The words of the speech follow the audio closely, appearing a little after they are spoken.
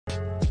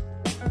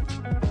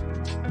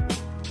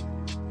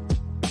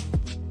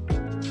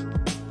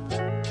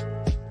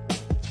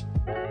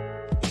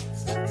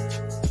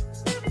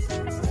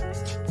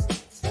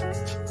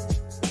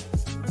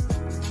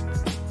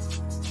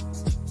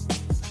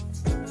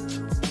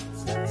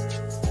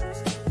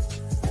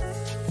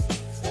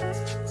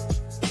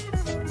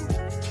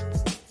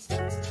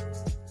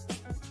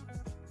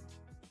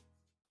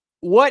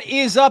What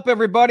is up,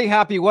 everybody?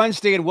 Happy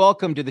Wednesday and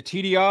welcome to the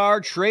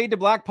TDR Trade to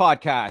Black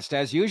podcast.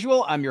 As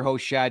usual, I'm your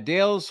host, Shad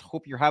Dales.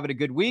 Hope you're having a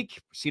good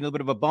week. Seen a little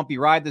bit of a bumpy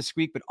ride this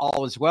week, but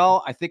all is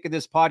well. I think in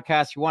this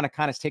podcast, you want to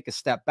kind of take a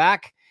step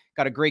back.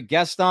 Got a great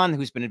guest on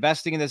who's been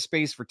investing in this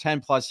space for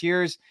 10 plus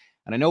years.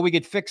 And I know we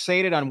get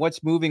fixated on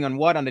what's moving on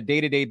what on a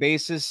day-to-day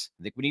basis.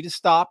 I think we need to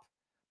stop,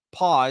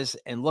 pause,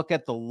 and look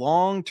at the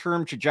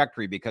long-term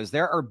trajectory because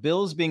there are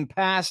bills being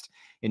passed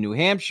in New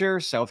Hampshire,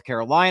 South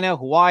Carolina,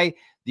 Hawaii.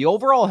 The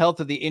overall health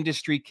of the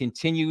industry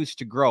continues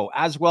to grow.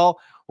 As well,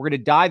 we're going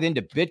to dive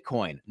into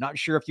Bitcoin. Not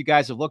sure if you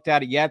guys have looked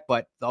at it yet,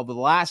 but over the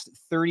last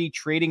 30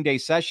 trading day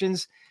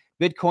sessions,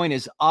 Bitcoin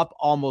is up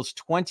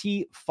almost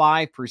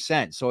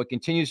 25%. So it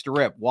continues to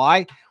rip.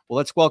 Why? Well,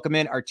 let's welcome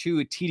in our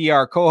two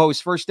TDR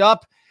co-hosts. First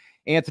up,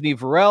 Anthony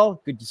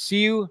Varell. Good to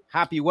see you.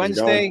 Happy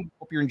Wednesday.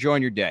 Hope you're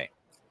enjoying your day.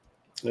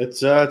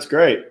 It's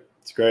great.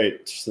 It's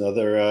great. Just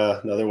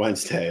another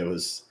Wednesday. It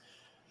was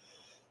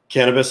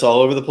cannabis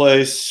all over the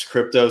place.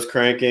 Crypto's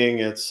cranking.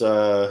 It's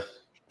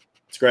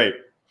great.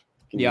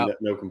 Yeah,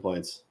 no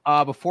complaints.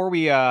 Before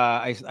we,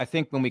 I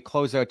think when we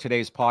close out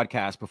today's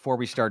podcast, before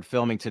we start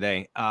filming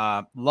today,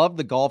 love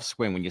the golf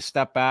swing when you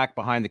step back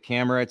behind the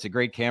camera. It's a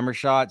great camera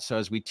shot. So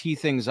as we tee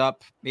things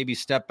up, maybe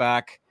step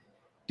back,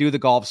 do the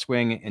golf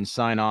swing, and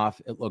sign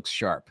off. It looks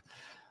sharp.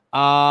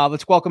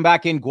 Let's welcome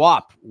back in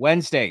Guap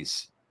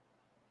Wednesdays.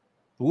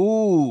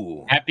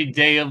 Ooh. Happy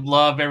day of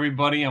love,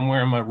 everybody. I'm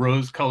wearing my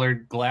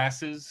rose-colored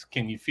glasses.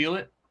 Can you feel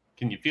it?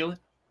 Can you feel it?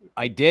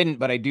 I didn't,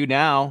 but I do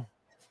now.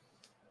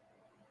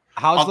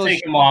 I'll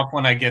take them off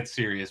when I get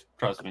serious.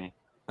 Trust me.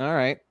 All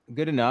right.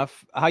 Good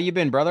enough. How you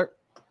been, brother?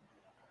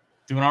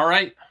 Doing all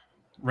right.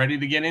 Ready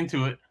to get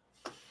into it.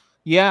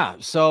 Yeah.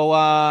 So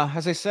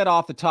as I said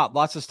off the top,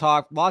 lots to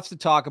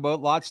talk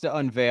about, lots to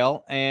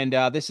unveil. And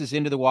this is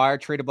Into the Wire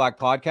Trade to Black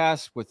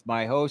podcast with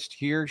my host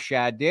here,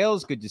 Shad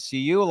Dales. Good to see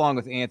you, along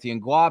with Anthony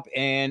and Guap.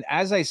 And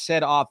as I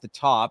said off the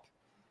top,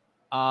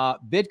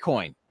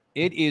 Bitcoin,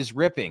 it is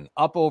ripping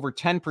up over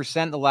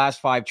 10% in the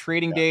last 5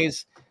 trading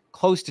days,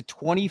 close to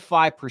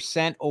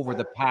 25% over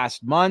the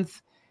past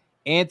month.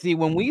 Anthony,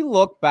 when we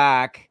look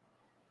back,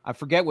 I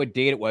forget what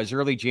date it was,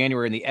 early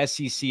January, and the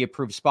SEC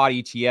approved spot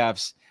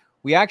ETFs,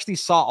 we actually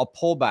saw a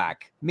pullback.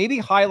 Maybe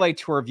highlight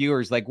to our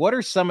viewers, like what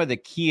are some of the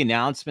key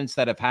announcements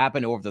that have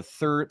happened over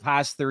the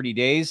past 30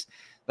 days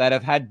that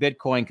have had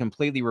Bitcoin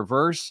completely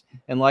reverse?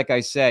 And like I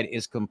said,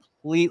 is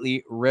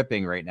completely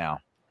ripping right now.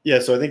 Yeah,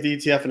 so I think the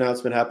ETF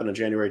announcement happened on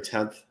January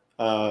 10th.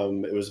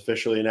 It was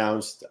officially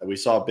announced. We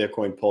saw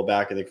Bitcoin pull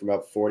back, I think, from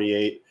about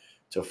 48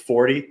 to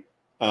 40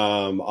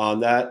 on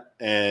that.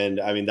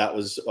 And I mean, that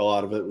was a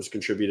lot of it was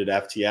contributed to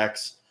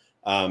FTX.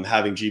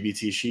 Having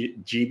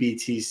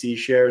GBTC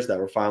shares that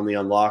were finally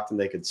unlocked and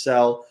they could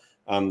sell.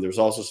 There was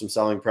also some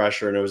selling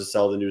pressure, and it was a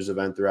sell the news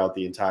event throughout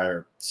the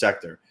entire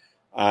sector.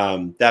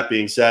 That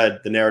being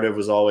said, the narrative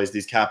was always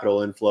these capital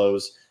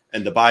inflows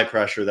and the buy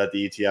pressure that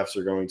the ETFs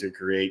are going to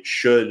create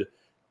should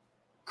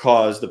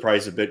cause the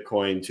price of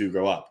Bitcoin to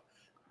go up.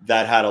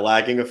 That had a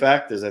lagging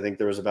effect, as I think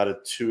there was about a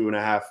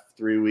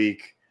 2.5-3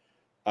 week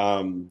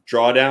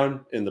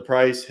drawdown in the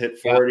price, hit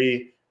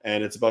 40,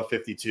 and it's above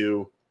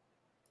 52.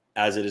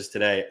 As it is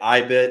today.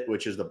 IBIT,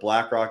 which is the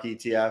BlackRock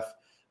ETF,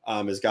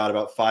 has got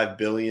about $5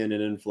 billion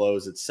in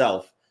inflows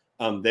itself.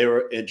 They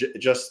were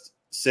just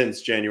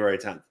since January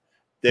 10th.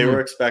 They were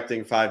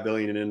expecting $5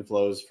 billion in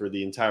inflows for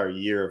the entire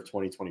year of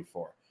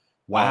 2024.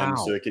 Wow.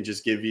 So it can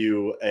just give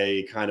you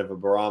a kind of a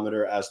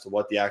barometer as to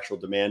what the actual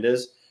demand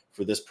is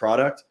for this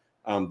product.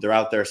 They're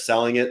out there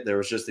selling it. There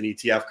was just an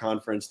ETF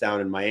conference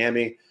down in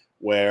Miami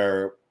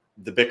where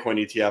the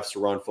Bitcoin ETFs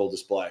were on full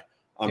display.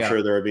 I'm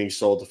sure they're being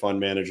sold to fund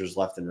managers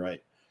left and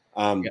right.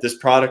 This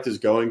product is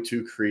going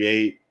to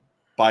create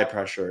buy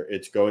pressure.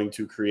 It's going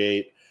to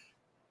create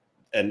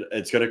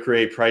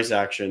price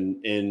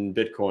action in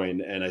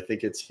Bitcoin. And I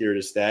think it's here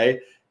to stay.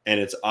 And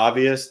it's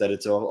obvious that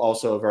it's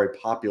also a very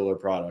popular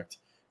product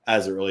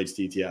as it relates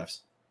to ETFs.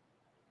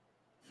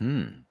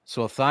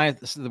 So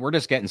we're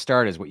just getting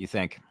started is what you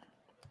think?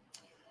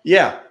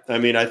 Yeah. I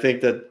mean, I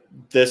think that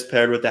this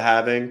paired with the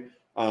halving,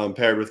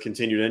 paired with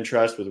continued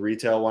interest with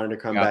retail wanting to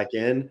come back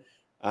in,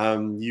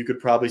 you could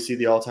probably see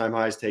the all-time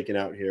highs taken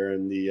out here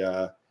in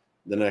the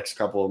next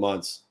couple of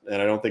months.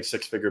 And I don't think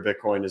 6-figure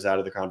Bitcoin is out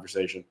of the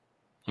conversation.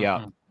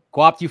 Yeah.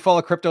 Guap, do you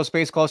follow crypto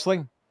space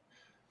closely?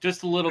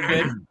 Just a little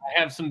bit. I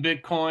have some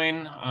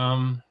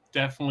Bitcoin.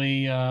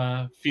 Definitely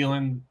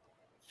feeling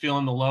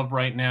the love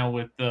right now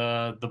with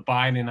the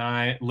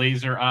Biden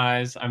laser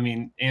eyes. I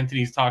mean,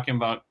 Anthony's talking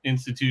about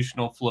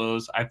institutional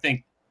flows. I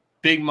think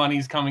big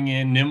money's coming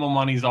in. Nimble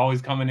money's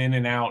always coming in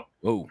and out.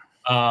 Oh.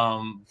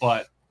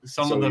 But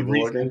some of the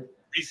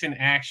recent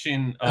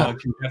action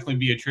can definitely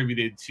be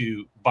attributed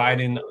to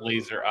Biden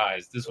laser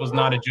eyes. This was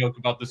not a joke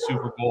about the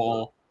Super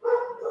Bowl.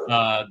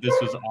 This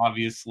was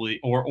obviously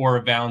or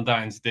a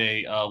Valentine's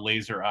Day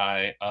laser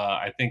eye.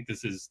 I think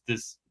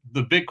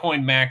the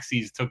Bitcoin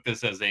maxis took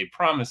this as a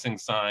promising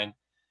sign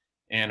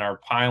and are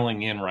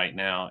piling in right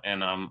now,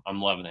 and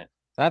I'm loving it.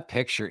 That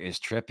picture is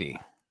trippy.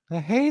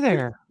 Hey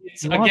there.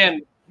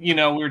 Again, we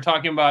were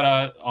talking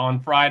about on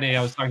Friday,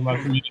 I was talking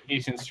about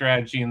communication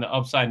strategy and the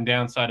upside and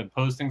downside of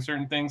posting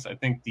certain things. I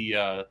think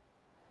the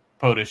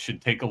POTUS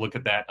should take a look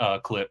at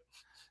that clip.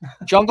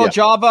 Jungle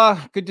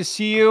Java, good to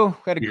see you.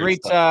 We had a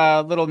great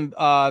little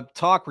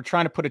talk. We're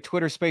trying to put a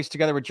Twitter space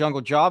together with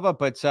Jungle Java,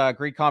 but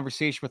great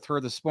conversation with her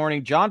this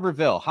morning. John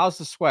Reville, how's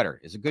the sweater?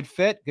 Is a good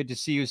fit? Good to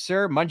see you,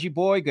 sir. Mungie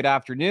Boy, good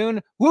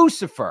afternoon.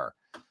 Woosifer,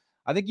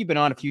 I think you've been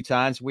on a few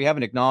times. We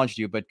haven't acknowledged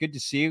you, but good to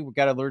see you. We've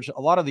got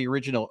a lot of the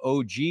original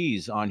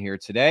OGs on here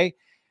today.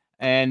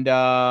 And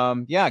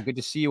good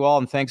to see you all.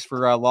 And thanks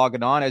for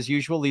logging on. As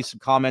usual, leave some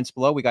comments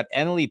below. We got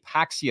Emily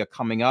Paxhia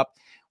coming up,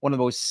 one of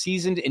the most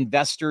seasoned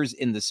investors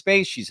in the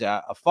space. She's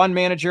a fund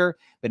manager,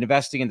 been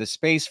investing in the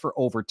space for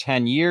over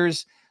 10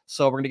 years.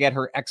 So we're going to get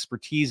her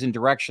expertise and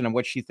direction on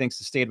what she thinks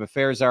the state of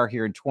affairs are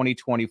here in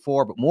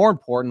 2024. But more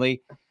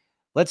importantly,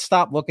 let's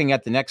stop looking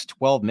at the next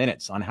 12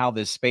 minutes on how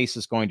this space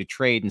is going to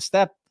trade.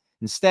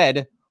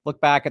 Instead, look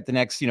back at the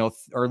next,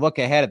 or look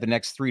ahead at the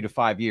next 3 to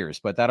 5 years.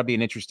 But that'll be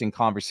an interesting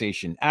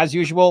conversation. As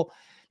usual,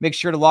 make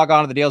sure to log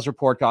on to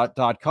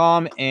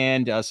thedalesreport.com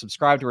and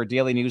subscribe to our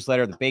daily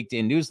newsletter, the Baked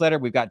In newsletter.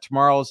 We've got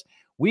tomorrow's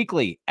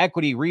weekly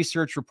equity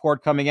research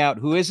report coming out.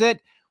 Who is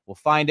it? We'll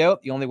find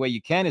out. The only way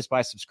you can is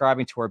by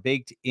subscribing to our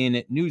Baked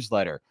In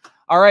newsletter.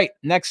 All right,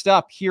 next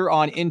up here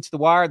on Into the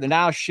Wire, the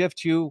now shift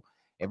to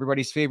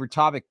everybody's favorite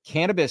topic,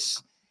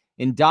 cannabis,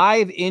 and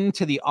dive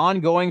into the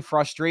ongoing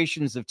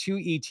frustrations of two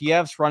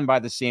ETFs run by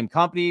the same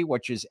company,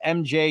 which is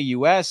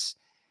MJUS,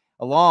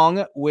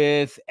 along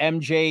with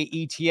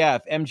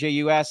MJETF.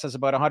 MJUS has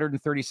about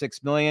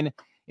 136 million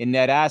in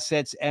net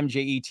assets.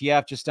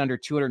 MJETF just under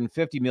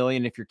 250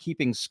 million. If you're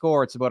keeping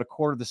score, it's about a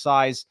quarter the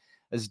size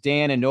as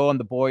Dan and Noah and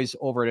the boys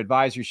over at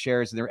Advisor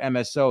Shares and their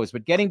MSOs.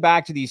 But getting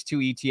back to these two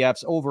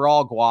ETFs,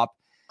 overall, Guap,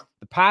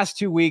 the past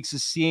 2 weeks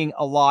is seeing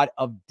a lot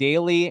of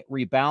daily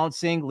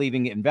rebalancing,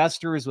 leaving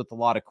investors with a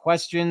lot of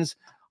questions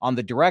on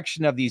the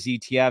direction of these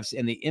ETFs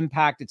and the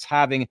impact it's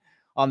having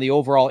on the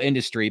overall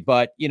industry.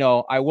 But,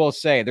 I will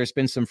say there's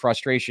been some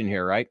frustration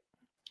here, right?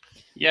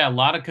 Yeah, a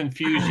lot of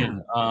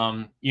confusion.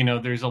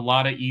 There's a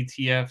lot of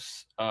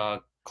ETFs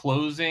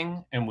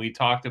closing, and we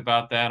talked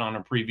about that on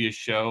a previous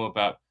show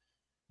about,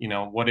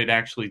 what it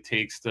actually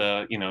takes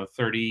to,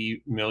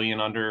 30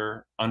 million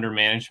under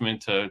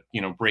management to,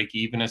 break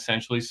even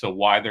essentially. So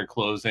why they're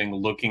closing,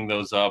 looking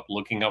those up,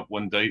 looking up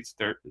when dates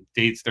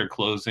they're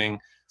closing,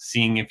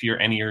 seeing if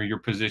any of your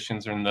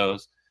positions are in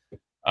those.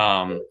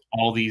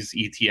 All these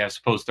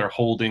ETFs post their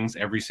holdings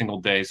every single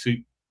day. So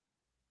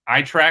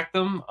I track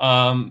them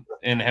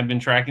and have been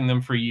tracking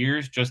them for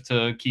years just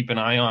to keep an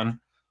eye on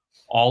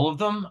all of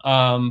them.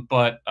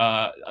 But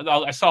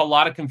I saw a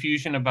lot of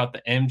confusion about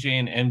the MJ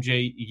and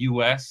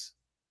MJUS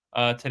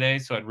today.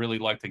 So I'd really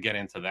like to get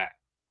into that.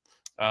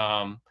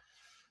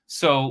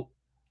 So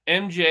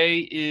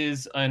MJ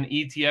is an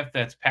ETF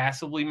that's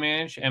passively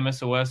managed.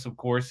 MSOS, of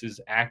course,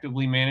 is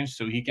actively managed.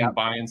 So he can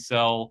buy and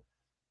sell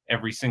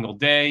every single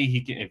day.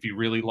 He can, if he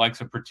really likes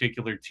a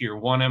particular tier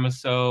 1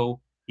 MSO,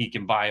 he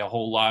can buy a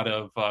whole lot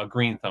of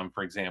Green Thumb,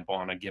 for example,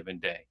 on a given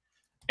day.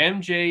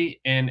 MJ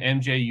and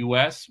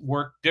MJUS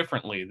work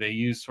differently. They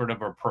use sort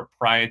of a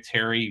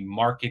proprietary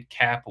market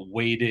cap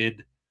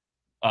weighted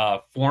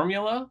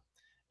formula.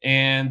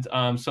 And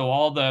so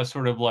all the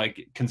sort of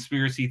like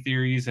conspiracy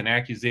theories and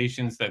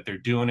accusations that they're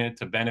doing it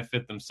to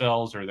benefit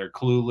themselves or they're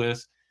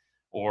clueless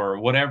or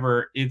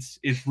whatever, it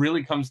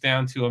really comes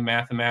down to a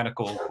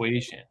mathematical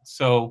equation.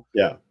 So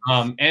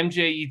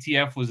MJ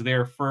ETF was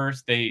there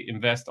first. They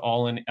invest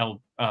all in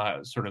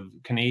sort of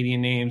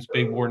Canadian names,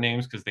 big board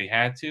names, because they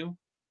had to.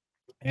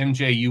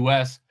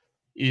 MJUS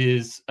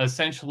is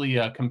essentially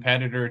a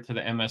competitor to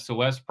the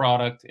MSOS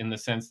product in the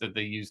sense that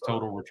they use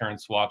total return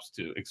swaps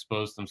to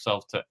expose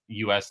themselves to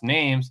US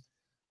names.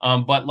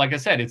 But like I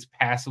said, it's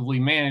passively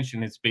managed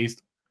and it's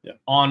based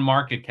on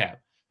market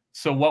cap.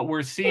 So what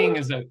we're seeing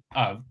is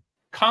a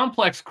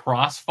complex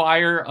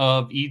crossfire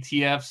of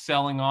ETFs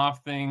selling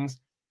off things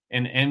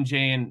and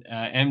MJ and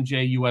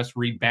MJUS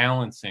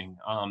rebalancing.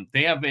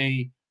 They have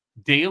a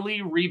daily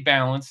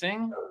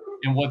rebalancing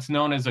and what's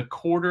known as a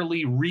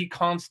quarterly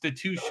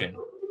reconstitution.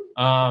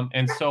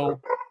 And so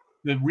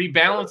the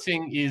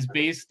rebalancing is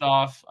based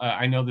off,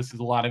 I know this is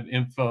a lot of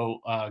info,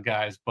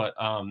 guys, but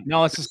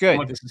no, this is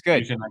good. This is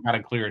good. I got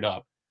to clear it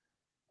up.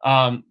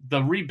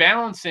 The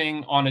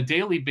rebalancing on a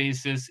daily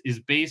basis is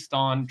based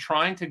on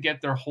trying to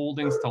get their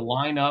holdings to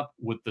line up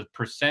with the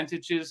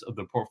percentages of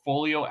the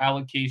portfolio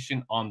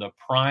allocation on the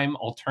prime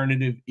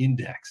alternative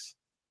index.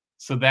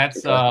 So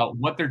that's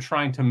what they're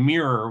trying to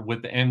mirror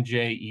with the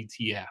MJ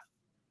ETF.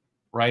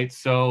 Right.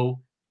 So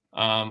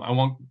I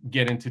won't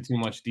get into too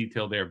much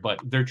detail there, but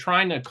they're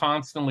trying to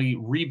constantly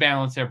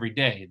rebalance every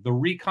day. The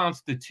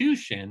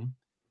reconstitution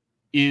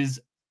is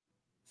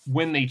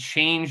when they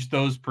change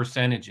those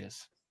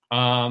percentages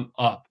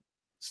up.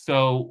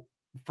 So,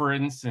 for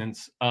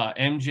instance,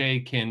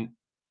 MJ can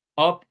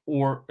up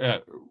or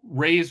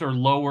raise or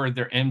lower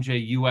their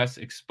MJUS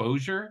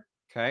exposure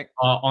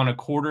on a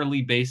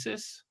quarterly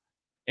basis.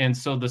 And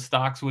so the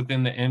stocks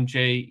within the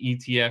MJ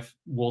ETF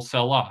will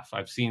sell off.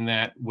 I've seen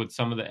that with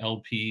some of the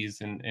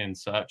LPs and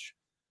such.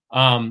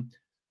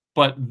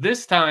 But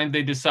this time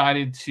they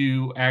decided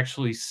to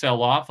actually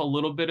sell off a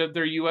little bit of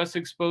their U.S.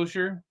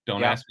 exposure.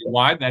 Don't ask me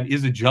why. That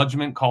is a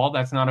judgment call.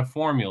 That's not a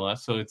formula.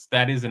 So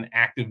that is an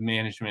active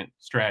management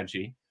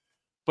strategy.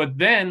 But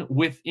then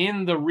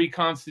within the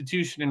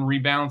reconstitution and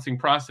rebalancing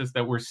process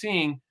that we're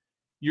seeing,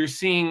 you're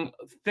seeing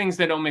things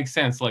that don't make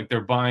sense. Like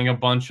they're buying a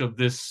bunch of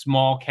this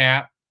small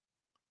cap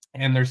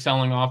and they're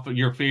selling off of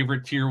your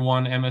favorite tier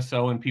 1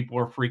 MSO and people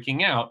are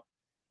freaking out.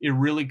 It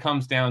really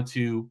comes down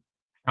to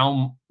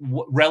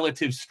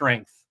relative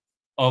strength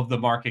of the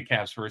market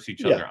caps versus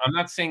each other. I'm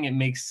not saying it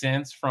makes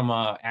sense from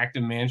an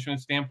active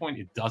management standpoint.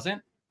 It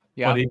doesn't,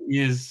 but it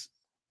is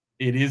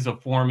a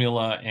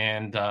formula,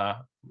 and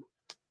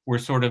we're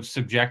sort of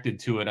subjected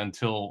to it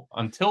until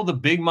the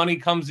big money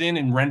comes in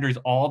and renders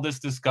all this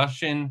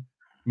discussion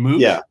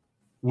moot.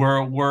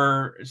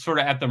 We're sort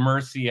of at the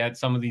mercy at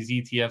some of these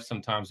ETFs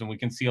sometimes, and we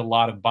can see a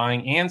lot of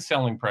buying and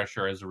selling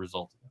pressure as a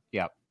result of it.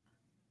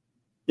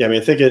 Yeah, I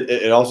mean, I think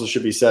it also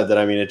should be said that,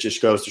 I mean, it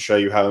just goes to show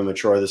you how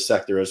immature this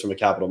sector is from a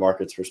capital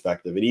markets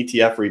perspective. An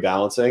ETF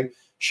rebalancing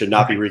should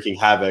not be wreaking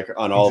havoc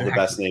on all of the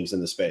best names in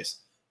the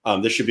space.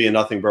 This should be a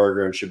nothing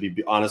burger and should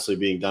be honestly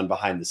being done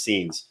behind the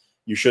scenes.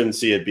 You shouldn't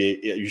see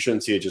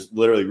it just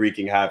literally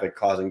wreaking havoc,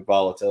 causing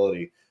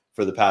volatility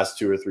for the past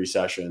 2 or 3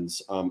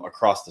 sessions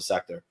across the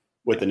sector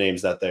with the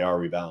names that they are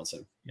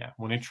rebalancing. Yeah,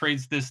 when it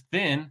trades this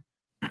thin,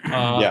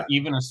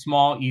 even a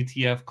small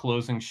ETF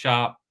closing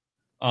shop,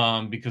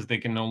 because they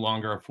can no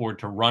longer afford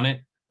to run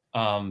it,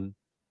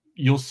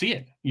 you'll see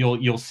it.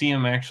 You'll see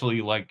them actually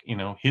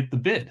hit the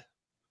bid.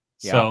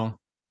 So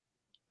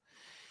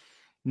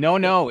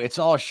no, it's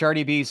all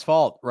Shardy B's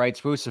fault,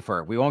 writes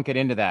Lucifer. We won't get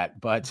into that,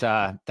 but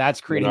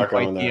that's creating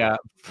quite the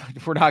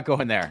we're not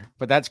going there,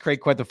 but that's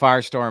creating quite the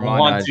firestorm.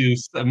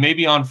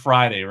 Maybe on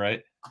Friday,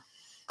 right?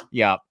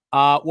 Yeah.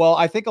 Well,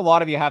 I think a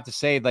lot of you have to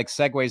say,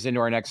 segues into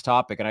our next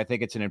topic, and I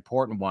think it's an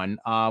important one.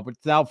 But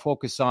now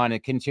focus on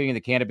continuing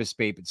the cannabis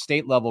space, but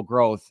state level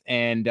growth.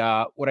 And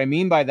what I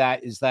mean by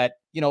that is that,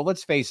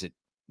 let's face it,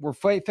 we're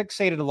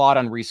fixated a lot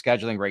on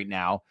rescheduling right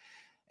now.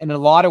 And in a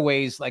lot of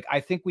ways, I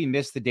think we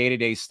miss the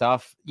day-to-day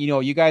stuff.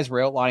 You guys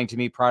were outlining to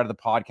me prior to the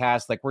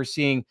podcast, we're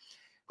seeing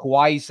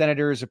Hawaii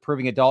senators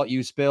approving adult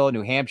use bill.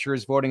 New Hampshire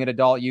is voting at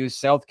adult use.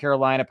 South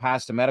Carolina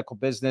passed a medical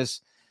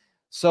business.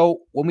 So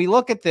when we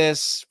look at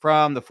this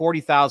from the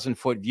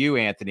 40,000-foot view,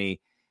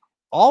 Anthony,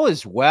 all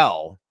is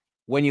well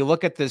when you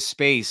look at this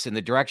space and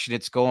the direction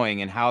it's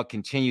going and how it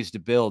continues to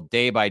build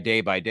day by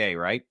day by day,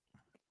 right?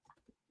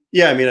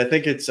 Yeah, I mean, I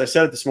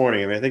said it this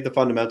morning. I mean, I think the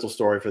fundamental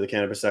story for the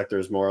cannabis sector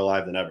is more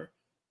alive than ever.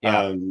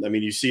 I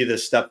mean, you see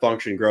this step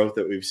function growth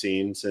that we've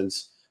seen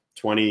since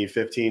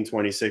 2015,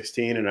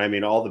 2016. And I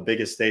mean, all the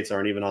biggest states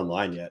aren't even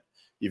online yet.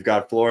 You've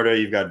got Florida,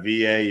 you've got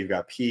VA, you've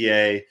got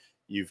PA,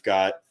 you've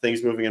got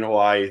things moving in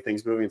Hawaii,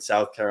 things moving in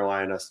South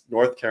Carolina.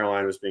 North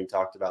Carolina was being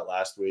talked about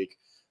last week.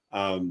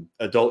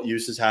 Adult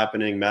use is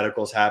happening,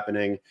 medical is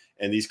happening,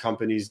 and these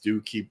companies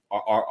do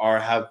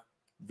have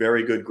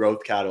very good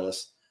growth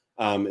catalysts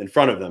in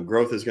front of them.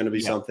 Growth is going to be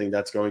something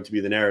that's going to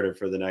be the narrative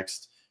for the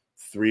next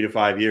 3 to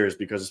 5 years,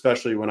 because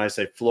especially when I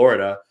say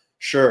Florida,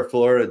 sure,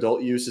 Florida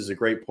adult use is a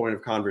great point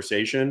of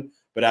conversation.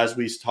 But as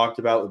we talked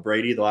about with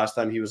Brady the last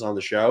time he was on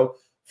the show,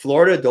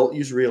 Florida adult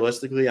use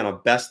realistically on a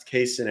best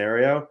case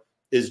scenario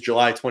is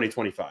July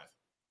 2025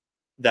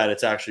 that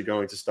it's actually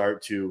going to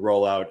start to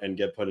roll out and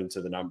get put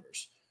into the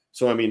numbers.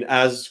 So, I mean,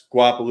 as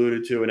Guap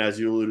alluded to, and as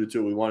you alluded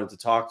to, we wanted to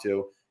talk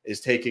to, is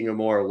taking a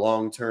more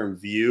long-term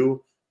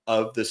view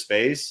of the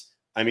space.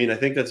 I mean, I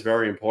think that's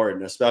very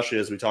important, especially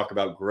as we talk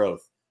about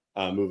growth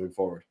moving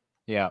forward.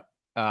 Yeah.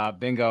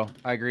 Bingo.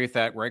 I agree with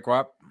that. Right,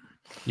 Guap?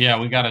 Yeah,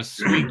 we got a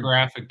sweet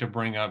graphic to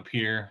bring up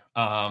here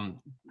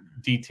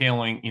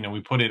detailing,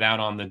 we put it out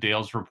on the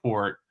Dales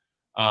Report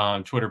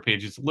Twitter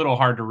page. It's a little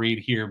hard to read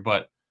here,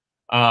 but,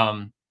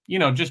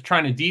 just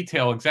trying to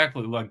detail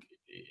exactly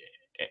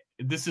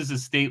this is a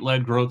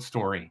state-led growth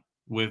story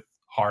with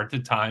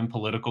hard-to-time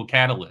political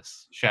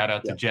catalysts. Shout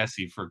out to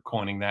Jesse for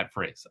coining that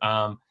phrase.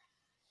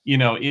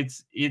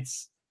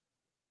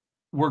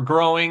 We're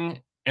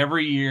growing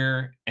every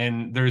year,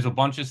 and there's a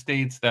bunch of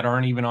states that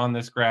aren't even on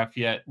this graph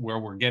yet where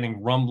we're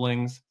getting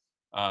rumblings.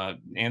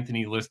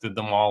 Anthony listed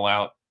them all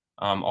out.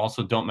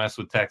 Also, don't mess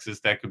with Texas.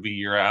 That could be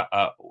your,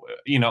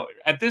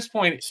 at this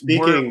point,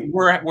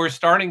 we're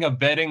starting a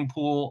betting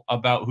pool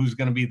about who's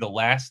going to be the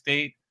last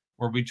state.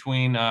 We're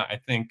between, I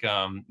think,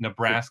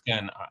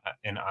 Nebraska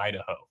and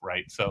Idaho,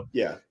 right? So,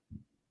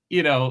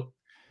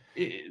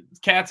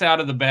 cat's out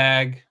of the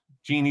bag,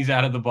 genie's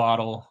out of the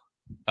bottle.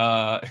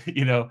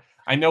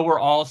 I know we're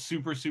all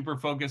super, super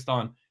focused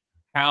on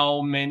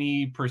how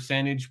many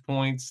percentage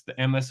points the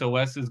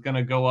MSOS is going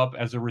to go up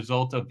as a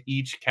result of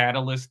each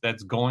catalyst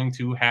that's going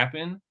to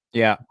happen.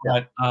 Yeah.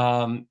 But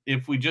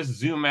if we just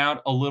zoom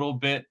out a little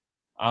bit,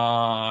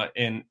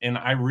 and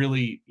I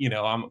really,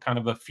 I'm kind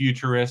of a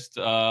futurist,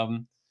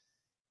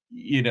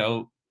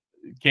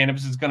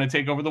 cannabis is going to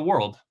take over the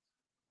world.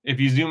 If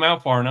you zoom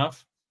out far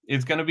enough,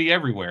 it's going to be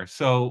everywhere.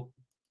 So,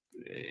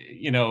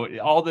 you know,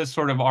 all this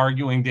sort of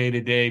arguing day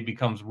to day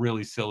becomes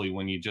really silly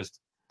when you just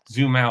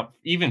zoom out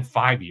even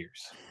 5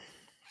 years.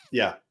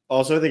 Yeah.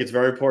 Also, I think it's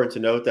very important to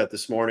note that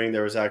this morning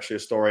there was actually a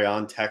story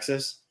on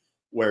Texas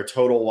where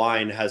Total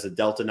Wine has a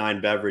Delta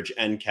 9 beverage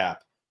end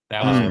cap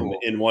That was cool.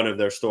 in one of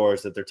their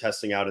stores that they're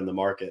testing out in the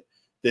market.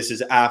 This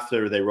is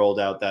after they rolled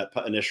out that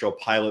initial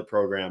pilot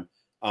program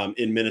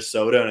in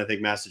Minnesota, and I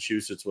think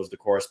Massachusetts was the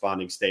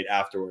corresponding state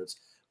afterwards.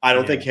 I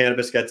don't think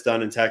cannabis gets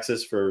done in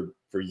Texas for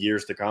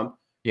years to come.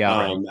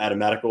 At a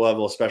medical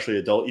level, especially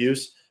adult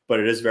use. But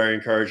it is very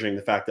encouraging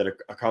the fact that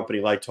a company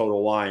like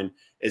Total Wine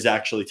is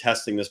actually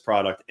testing this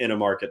product in a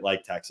market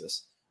like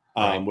Texas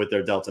with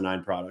their Delta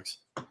 9 products.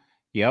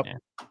 Yep. Yeah.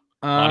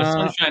 A lot of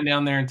sunshine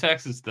down there in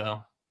Texas,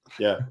 though.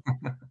 Yeah.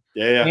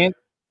 Yeah.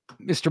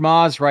 Mr.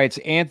 Moz writes,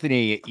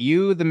 Anthony,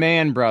 you the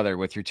man, brother,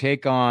 with your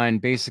take on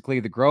basically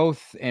the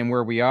growth and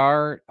where we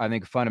are, I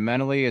think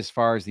fundamentally as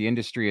far as the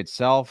industry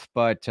itself.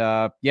 But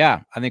yeah,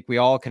 I think we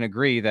all can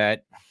agree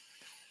that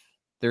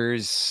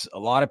there's a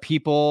lot of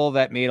people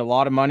that made a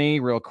lot of money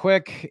real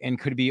quick and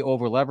could be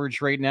over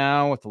leveraged right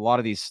now with a lot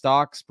of these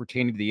stocks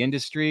pertaining to the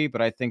industry.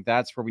 But I think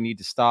that's where we need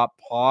to stop,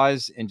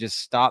 pause, and just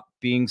stop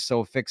being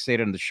so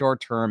fixated on the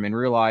short term and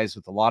realize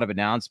with a lot of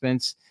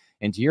announcements.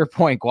 And to your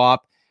point, Guap,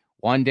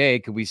 one day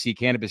could we see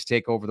cannabis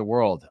take over the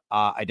world?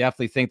 I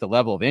definitely think the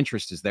level of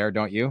interest is there,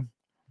 don't you?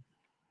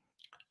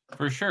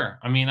 For sure.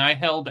 I mean, I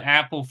held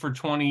Apple for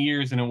 20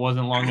 years and it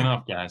wasn't long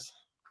enough, guys.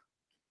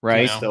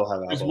 Right. You know, still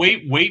have just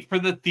wait for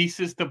the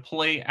thesis to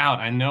play out.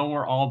 I know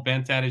we're all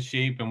bent out of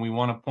shape and we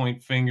want to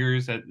point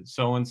fingers at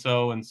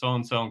so-and-so and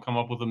so-and-so and come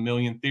up with a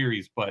million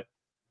theories, but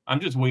I'm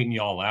just waiting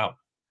you all out.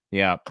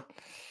 Yeah.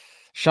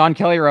 Sean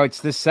Kelly writes,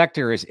 this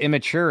sector is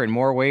immature in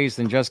more ways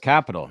than just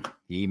capital.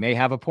 He may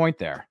have a point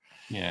there.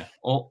 Yeah.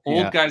 Old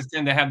guys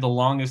tend to have the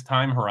longest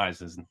time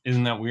horizons.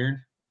 Isn't that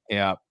weird?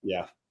 Yeah.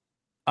 Yeah.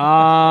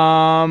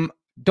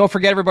 Don't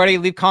forget, everybody,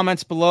 leave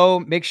comments below.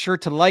 Make sure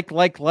to like.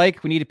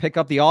 We need to pick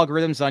up the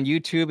algorithms on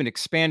YouTube and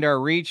expand our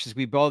reach as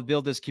we both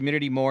build this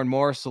community more and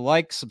more. So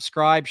like,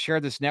 subscribe, share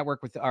this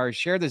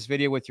share this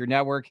video with your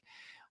network.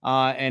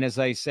 And as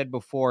I said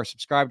before,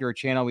 subscribe to our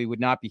channel. We would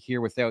not be here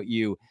without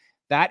you.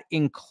 That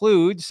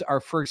includes our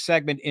first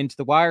segment into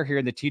the wire here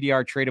in the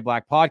TDR Trade of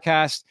Black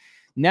podcast.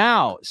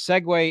 Now,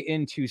 segue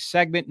into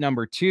segment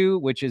number 2,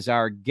 which is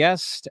our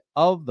guest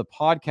of the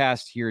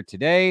podcast here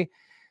today.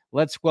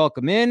 Let's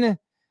welcome in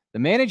the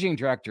managing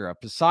director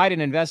of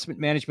Poseidon Investment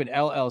Management,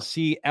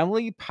 LLC,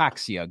 Emily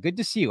Paxhia. Good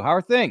to see you. How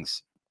are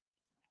things?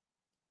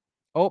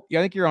 Oh, yeah,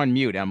 I think you're on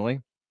mute,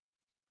 Emily.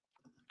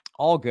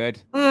 All good.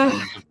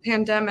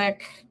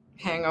 Pandemic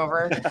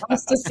hangover.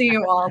 Nice to see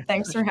you all.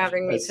 Thanks for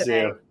having me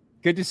today.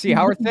 Good to see you.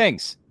 How are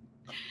things?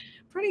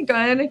 Pretty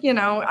good. You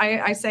know,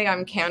 I say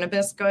I'm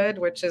cannabis good,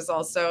 which is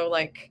also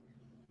like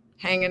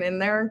hanging in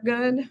there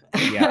good.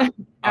 Yeah,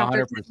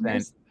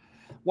 100%.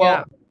 Well,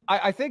 yeah.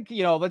 I think,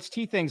 you know, let's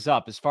tee things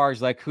up as far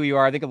as like who you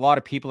are. I think a lot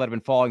of people that have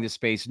been following this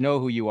space know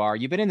who you are.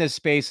 You've been in this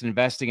space and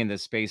investing in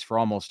this space for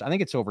almost, I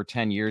think it's over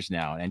 10 years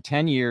now. And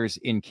 10 years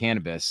in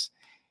cannabis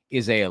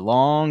is a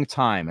long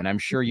time. And I'm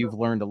sure you've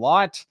learned a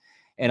lot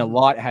and a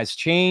lot has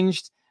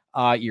changed.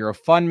 You're a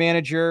fund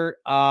manager.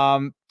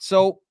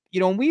 So,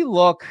 you know, when we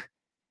look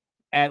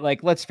at,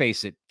 like, let's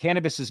face it,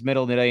 cannabis's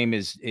middle name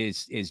is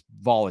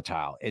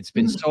volatile. It's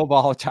been so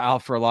volatile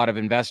for a lot of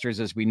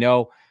investors, as we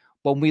know.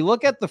 But when we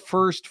look at the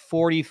first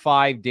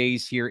 45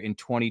 days here in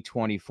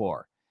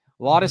 2024,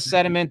 a lot of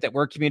sentiment that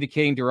we're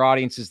communicating to our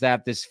audience is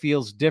that this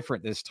feels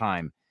different this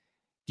time.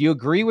 Do you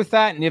agree with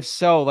that? And if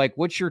so, like,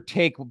 what's your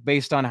take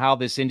based on how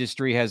this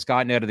industry has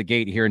gotten out of the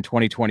gate here in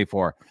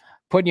 2024?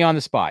 Putting you on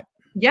the spot.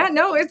 Yeah,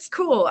 no, it's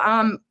cool.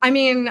 I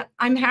mean,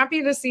 I'm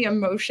happy to see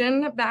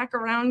emotion back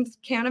around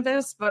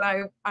cannabis, but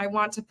I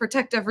want to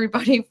protect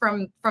everybody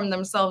from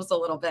themselves a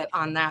little bit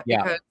on that.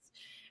 Yeah. Because,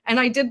 and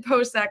I did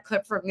post that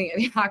clip from the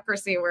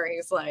Idiocracy where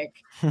he's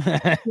like,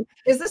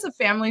 is this a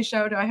family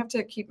show? Do I have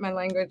to keep my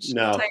language?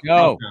 No,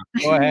 go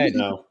ahead.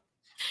 No.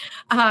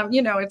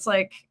 You know, it's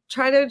like,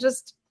 try to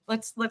just,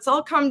 let's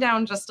all calm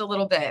down just a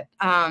little bit.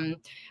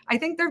 I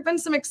think there have been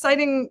some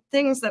exciting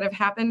things that have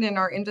happened in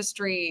our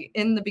industry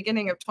in the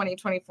beginning of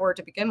 2024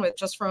 to begin with,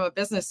 just from a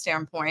business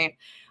standpoint.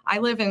 I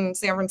live in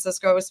San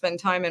Francisco, spend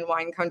time in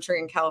wine country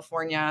in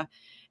California.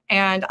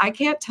 And I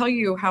can't tell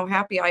you how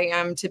happy I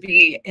am to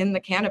be in the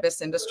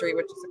cannabis industry,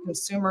 which is a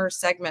consumer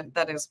segment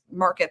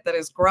market that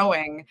is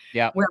growing.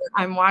 Yeah. Where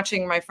I'm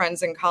watching my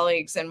friends and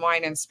colleagues in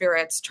wine and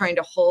spirits trying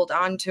to hold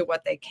on to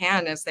what they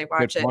can as they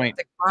watch it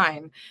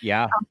decline.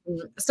 Yeah.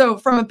 So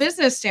from a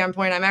business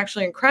standpoint, I'm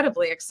actually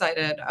incredibly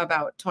excited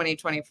about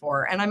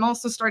 2024. And I'm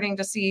also starting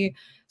to see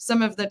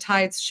some of the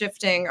tides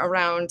shifting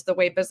around the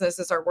way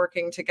businesses are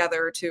working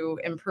together to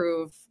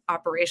improve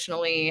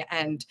operationally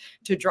and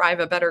to drive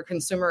a better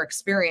consumer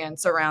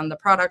experience around the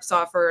products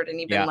offered and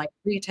even like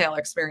retail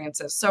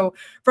experiences. So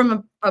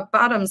from a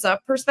bottoms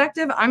up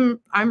perspective,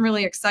 I'm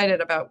really excited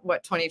about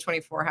what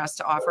 2024 has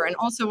to offer. And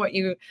also what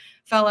you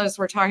fellas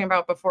were talking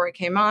about before it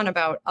came on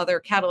about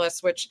other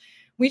catalysts, which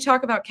we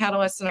talk about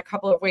catalysts in a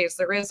couple of ways.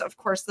 There is, of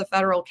course, the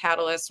federal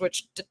catalyst,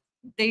 which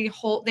they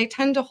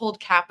tend to hold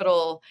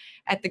capital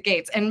at the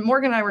gates. And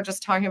Morgan and I were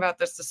just talking about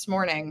this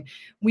morning.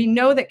 We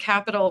know that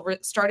capital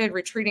started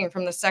retreating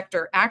from the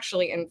sector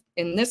actually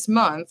in this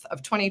month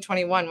of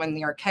 2021 when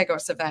the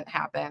Archegos event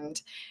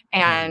happened,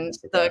 and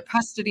the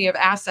custody of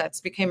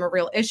assets became a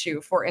real issue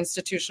for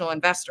institutional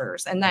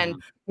investors. And then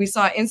we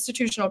saw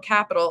institutional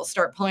capital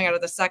start pulling out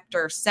of the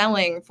sector,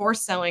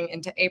 forced selling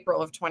into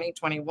April of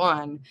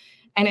 2021.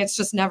 And it's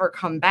just never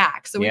come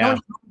back. So we don't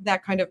have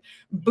that kind of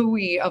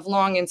buoy of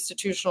long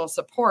institutional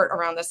support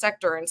around the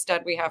sector.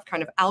 Instead, we have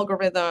kind of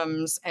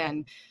algorithms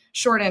and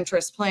short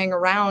interest playing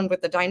around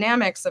with the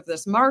dynamics of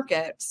this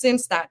market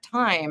since that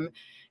time.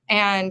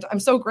 And I'm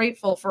so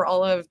grateful for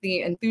all of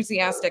the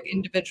enthusiastic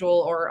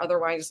individual or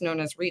otherwise known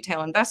as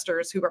retail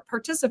investors who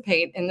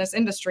participate in this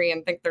industry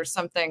and think there's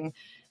something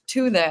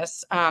to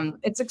this.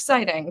 It's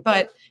exciting,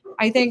 but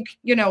I think,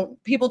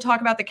 people talk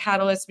about the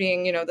catalyst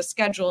being, the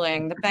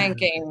scheduling, the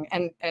banking,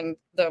 and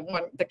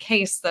the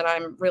case that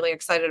I'm really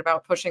excited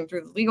about pushing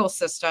through the legal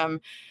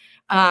system.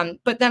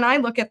 But then I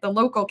look at the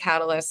local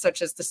catalysts,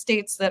 such as the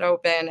states that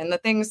open and the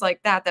things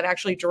like that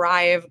actually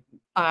drive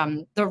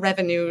the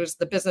revenues,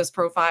 the business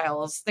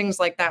profiles, things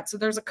like that. So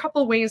there's a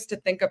couple ways to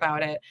think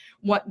about it.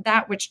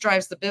 That which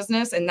drives the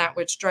business and that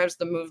which drives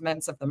the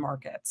movements of the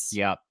markets.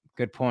 Yeah.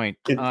 Good point.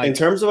 In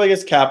terms of, I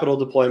guess, capital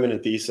deployment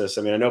and thesis,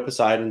 I mean, I know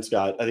Poseidon's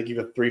got, I think you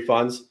have 3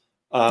 funds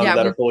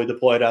that are fully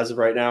deployed as of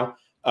right now.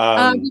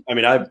 I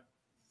mean,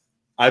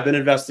 I've been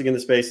investing in the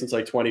space since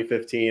like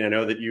 2015. I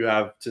know that you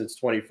have since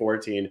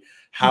 2014.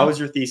 How has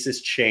your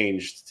thesis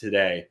changed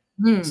today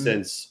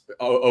since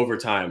over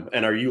time?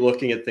 And are you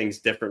looking at things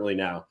differently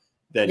now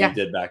than you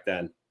did back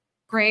then?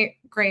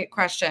 Great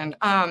question.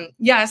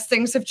 Yes,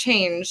 things have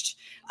changed,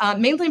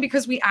 mainly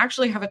because we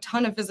actually have a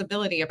ton of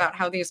visibility about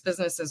how these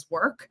businesses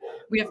work.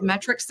 We have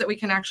metrics that we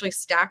can actually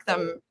stack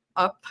them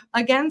up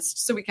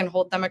against so we can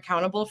hold them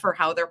accountable for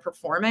how they're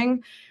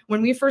performing.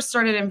 When we first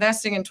started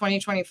investing in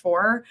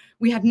 2024,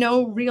 we had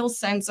no real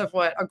sense of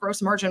what a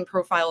gross margin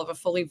profile of a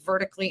fully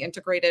vertically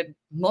integrated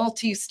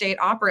multi-state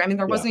operator. I mean,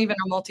 there wasn't even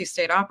a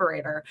multi-state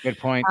operator. Good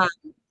point.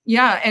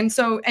 And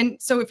so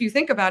if you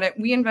think about it,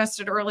 we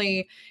invested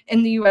early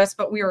in the US,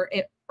 but we were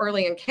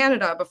early in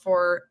Canada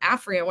before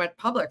Afria went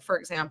public, for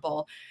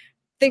example.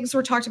 Things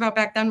were talked about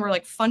back then were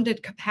like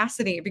funded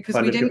capacity because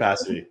we didn't,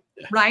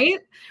 right?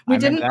 We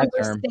didn't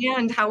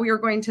understand how we were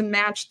going to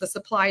match the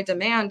supply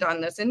demand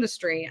on this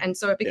industry. And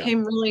so it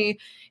became really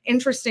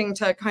interesting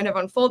to kind of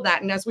unfold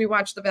that. And as we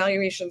watched the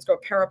valuations go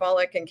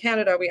parabolic in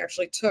Canada, we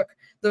actually took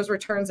those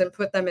returns and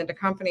put them into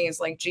companies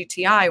like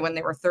GTI when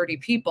they were 30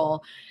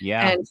 people.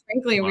 And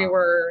frankly, we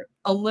were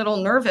a little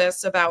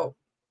nervous about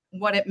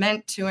what it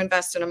meant to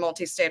invest in a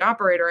multi-state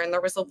operator. And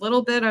there was a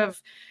little bit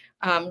of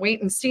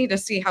wait and see to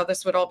see how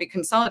this would all be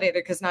consolidated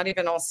because not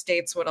even all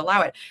states would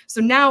allow it. So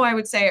now I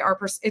would say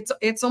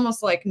it's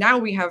almost like now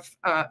we have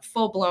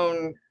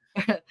full-blown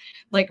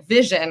like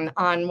vision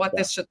on what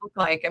this should look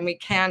like, and we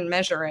can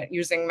measure it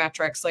using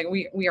metrics. Like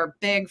we are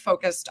big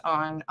focused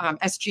on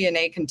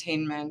SG&A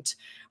containment,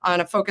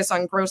 on a focus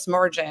on gross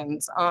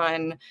margins,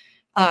 on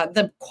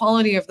the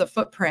quality of the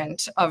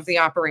footprint of the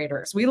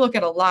operators. We look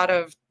at a lot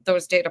of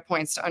those data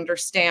points to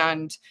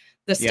understand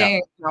the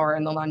staying power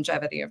and the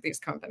longevity of these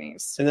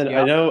companies. And then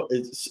I know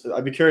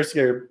I'd be curious to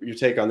get your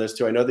take on this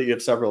too. I know that you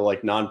have several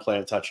like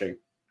non-plant touching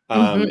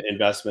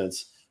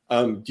investments.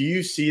 Do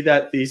you see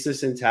that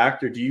thesis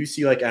intact, or do you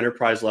see like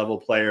enterprise level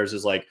players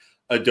as like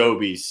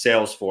Adobe,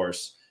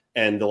 Salesforce,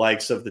 and the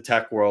likes of the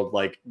tech world,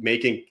 like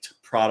making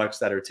products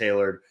that are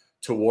tailored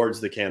towards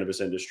the cannabis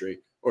industry?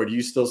 Or do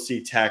you still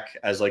see tech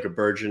as like a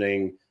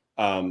burgeoning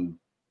part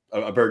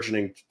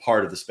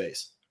of the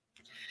space?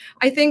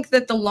 I think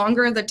that the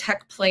longer the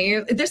tech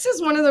plays, this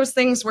is one of those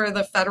things where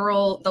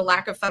the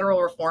lack of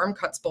federal reform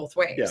cuts both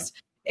ways.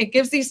 It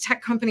gives these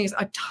tech companies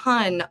a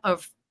ton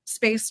of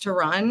space to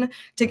run,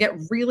 to get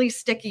really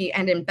sticky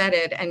and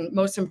embedded, and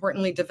most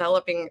importantly,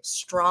 developing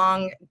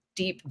strong,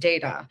 deep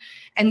data.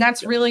 And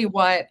that's really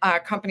what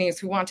companies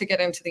who want to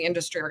get into the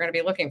industry are going to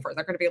be looking for.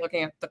 They're going to be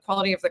looking at the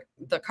quality of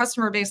the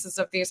customer bases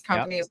of these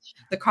companies,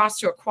 the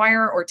cost to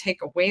acquire or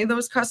take away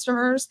those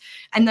customers,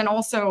 and then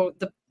also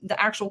the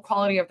actual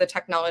quality of the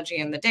technology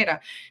and the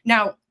data.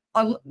 Now,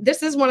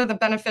 this is one of the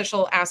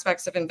beneficial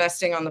aspects of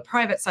investing on the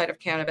private side of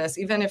cannabis,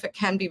 even if it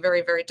can be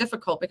very, very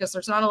difficult because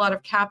there's not a lot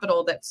of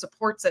capital that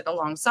supports it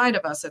alongside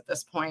of us at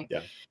this point.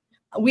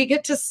 We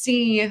get to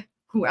see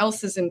who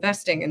else is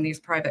investing in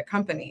these private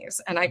companies.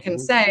 And I can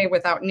say,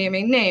 without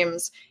naming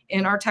names,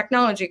 in our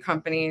technology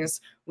companies,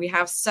 we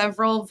have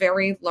several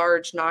very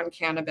large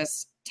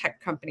non-cannabis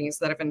tech companies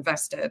that have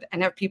invested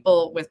and have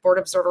people with board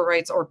observer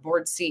rights or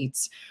board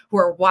seats who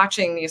are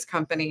watching these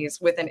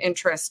companies with an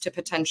interest to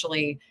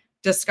potentially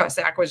discuss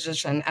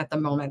acquisition at the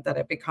moment that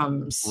it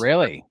becomes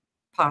really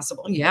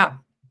possible.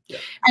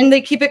 And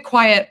they keep it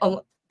quiet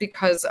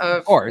because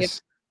of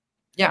course.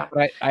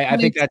 But I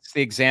think that's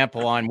the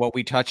example on what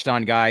we touched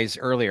on, guys,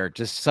 earlier,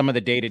 just some of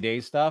the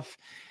day-to-day stuff.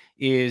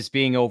 is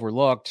being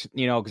overlooked,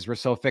 you know, because we're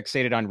so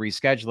fixated on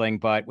rescheduling.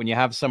 But when you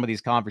have some of these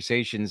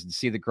conversations and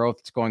see the growth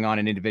that's going on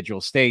in individual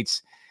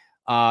states,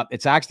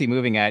 it's actually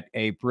moving at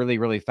a really,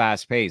 really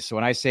fast pace. So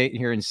when I sit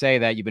here and say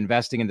that you've been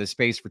investing in this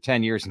space for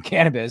 10 years in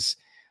cannabis,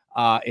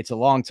 it's a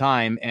long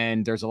time,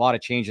 and there's a lot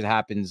of change that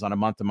happens on a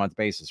month-to-month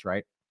basis,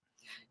 right?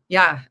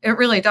 Yeah, it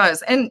really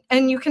does. And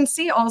you can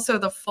see also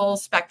the full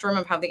spectrum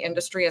of how the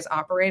industry is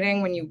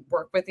operating when you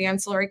work with the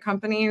ancillary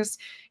companies.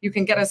 You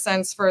can get a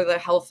sense for the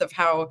health of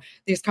how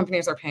these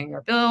companies are paying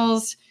their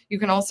bills. You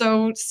can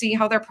also see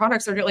how their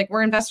products are doing. Like,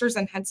 we're investors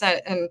in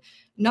Headset, and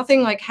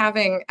nothing like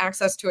having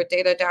access to a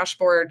data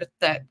dashboard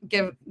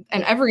and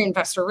every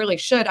investor really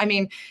should. I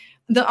mean,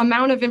 the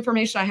amount of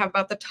information I have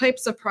about the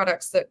types of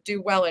products that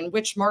do well in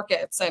which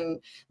markets,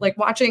 and like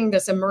watching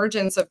this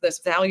emergence of this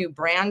value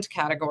brand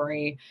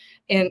category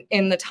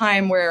in the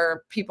time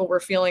where people were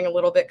feeling a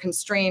little bit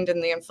constrained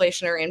in the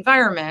inflationary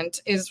environment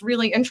is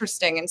really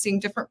interesting, and seeing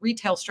different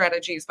retail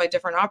strategies by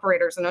different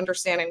operators and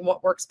understanding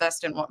what works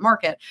best in what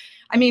market.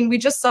 I mean, we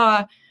just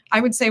saw, I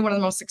would say, one of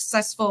the most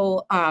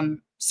successful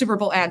Super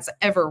Bowl ads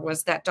ever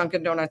was that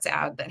Dunkin' Donuts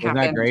ad that happened.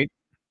 Wasn't that great?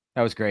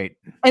 That was great.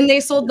 And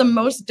they sold the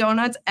most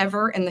donuts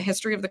ever in the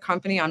history of the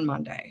company on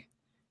Monday.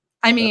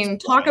 I mean,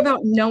 talk about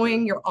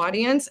knowing your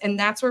audience. And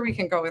that's where we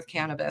can go with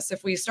cannabis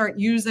if we start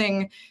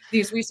using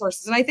these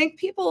resources. And I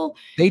think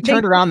they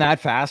turned around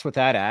that fast with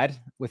that ad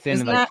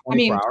within like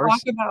 24 hours.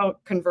 Talk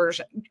about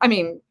conversion. I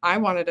mean, I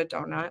wanted a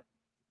donut.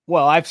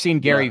 Well, I've seen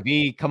Gary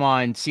Vee come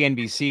on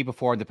CNBC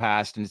before in the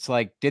past, and it's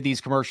like, did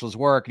these commercials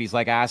work? And he's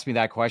like, asked me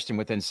that question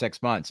within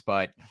 6 months,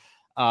 but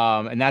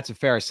and that's a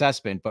fair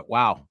assessment. But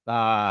wow,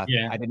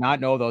 I did not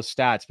know those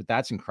stats, but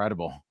that's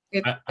incredible.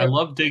 I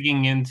love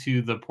digging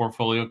into the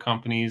portfolio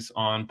companies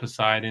on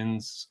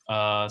Poseidon's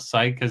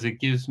site, because it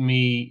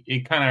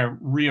kind of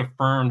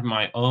reaffirmed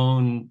my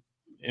own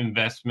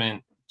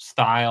investment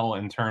style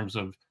in terms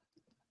of,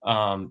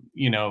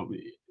 you know,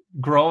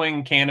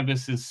 growing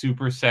cannabis is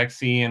super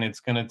sexy and it's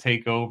going to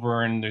take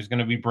over, and there's going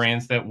to be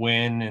brands that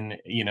win. And,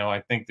 you know, I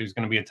think there's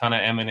going to be a ton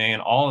of M&A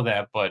and all of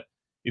that. But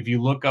if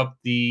you look up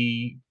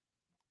the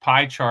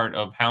pie chart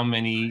of how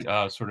many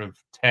sort of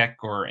tech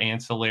or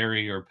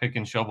ancillary or pick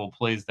and shovel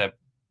plays that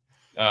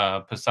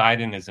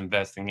Poseidon is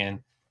investing in,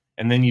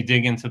 and then you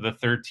dig into the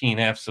 13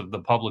 Fs of the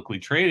publicly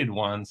traded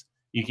ones,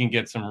 you can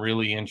get some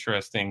really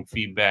interesting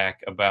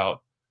feedback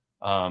about,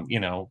 you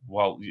know,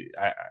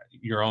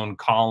 your own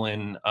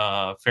Colin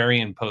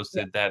Farian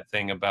posted that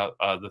thing about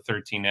the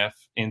 13F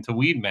into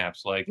weed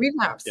maps. Like, weed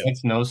maps.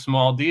 It's no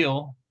small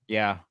deal.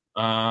 Yeah.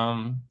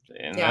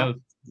 That,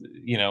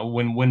 you know,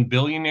 when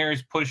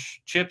billionaires push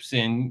chips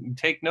in,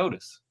 take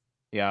notice.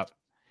 Yeah.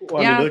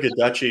 Well, I mean, look at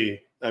Dutchie.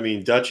 I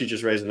mean, Dutchie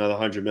just raised another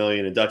 $100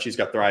 million, and Dutchie's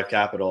got Thrive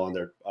Capital on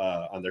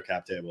their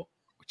cap table.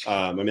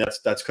 I mean,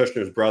 that's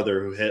Kushner's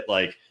brother, who hit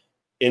like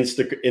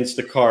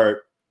Instacart,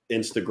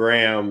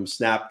 Instagram,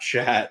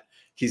 Snapchat.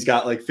 He's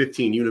got like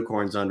 15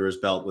 unicorns under his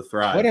belt with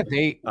Thrive. What have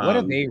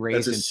they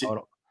raised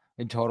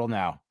in total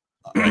now?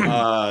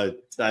 I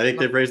think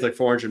they've raised like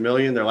 400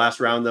 million. Their last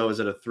round, though,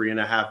 is at a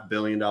 $3.5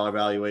 billion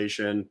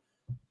valuation,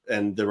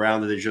 and the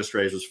round that they just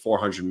raised was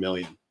 400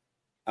 million.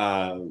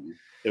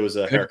 It was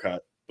a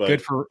haircut, but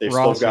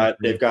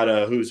they've got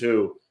a who's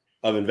who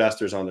of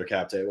investors on their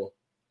cap table.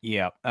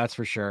 Yeah, that's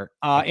for sure.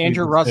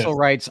 Andrew Russell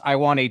writes, I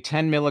want a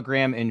 10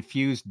 milligram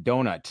infused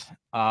donut.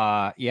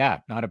 Yeah,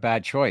 not a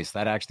bad choice.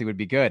 That actually would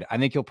be good. I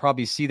think you'll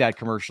probably see that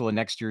commercial in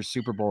next year's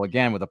Super Bowl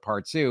again with a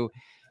part 2,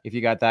 if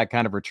you got that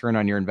kind of return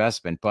on your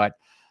investment. But,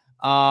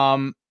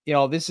 you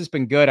know, this has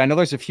been good. I know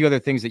there's a few other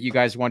things that you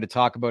guys wanted to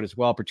talk about as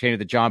well pertaining to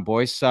the John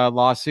Boyce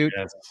lawsuit.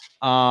 Yes.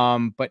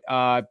 But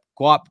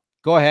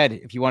go ahead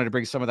if you wanted to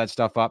bring some of that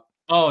stuff up.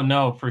 Oh,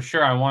 no, for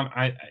sure.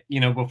 You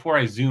know, before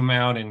I zoom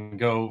out and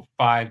go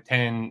 5,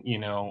 10, you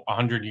know,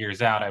 100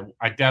 years out,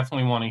 I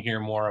definitely want to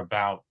hear more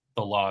about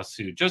the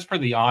lawsuit, just for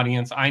the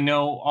audience. I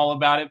know all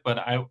about it, but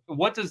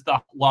what does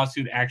the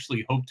lawsuit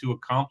actually hope to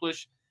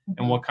accomplish,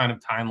 and what kind of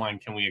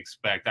timeline can we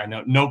expect? I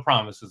know no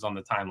promises on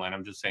the timeline.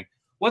 I'm just saying,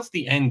 what's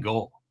the end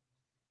goal?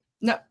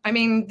 No, I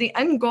mean, the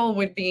end goal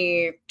would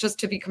be just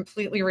to be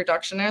completely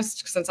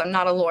reductionist, since I'm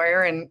not a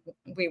lawyer and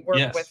we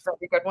work with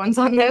very good ones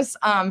on this,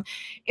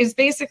 is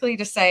basically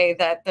to say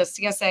that the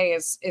CSA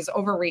is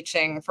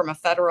overreaching from a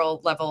federal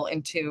level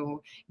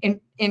into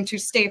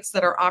states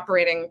that are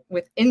operating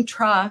with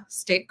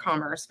intra-state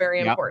commerce, very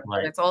important.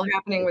 Right. It's all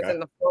happening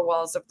within the 4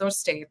 walls of those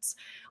states,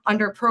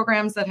 under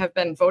programs that have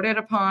been voted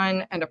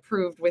upon and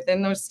approved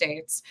within those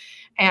states.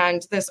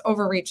 And this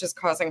overreach is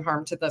causing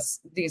harm to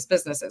these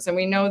businesses. And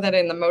we know that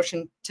in the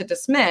motion to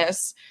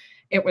dismiss,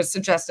 it was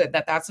suggested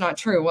that that's not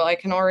true. Well, I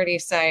can already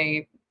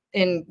say,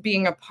 in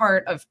being a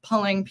part of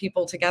pulling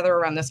people together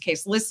around this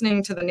case,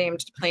 listening to the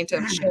named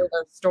plaintiffs share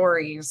their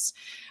stories,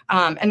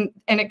 and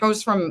it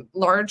goes from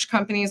large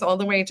companies all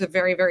the way to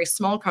very, very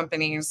small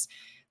companies,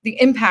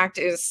 the impact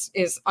is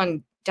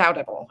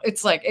doubtable.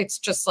 It's like, it's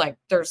just like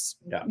there's,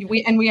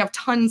 we have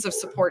tons of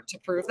support to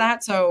prove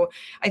that. So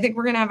I think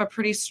we're going to have a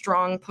pretty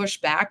strong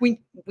pushback. We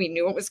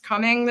knew it was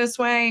coming this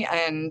way.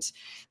 And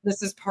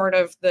this is part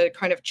of the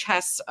kind of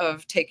chess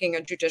of taking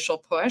a judicial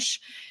push.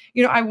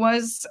 You know, I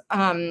was,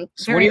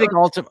 so what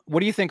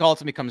do you think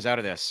ultimately comes out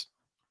of this?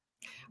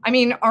 I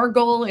mean, our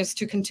goal is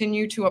to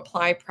continue to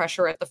apply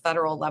pressure at the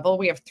federal level.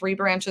 We have 3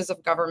 branches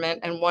of government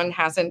and one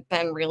hasn't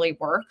been really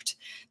worked.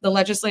 The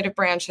legislative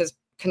branch has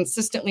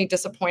consistently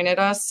disappointed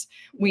us.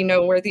 We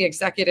know where the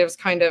executive's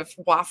kind of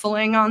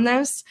waffling on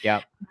this.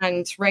 Yeah.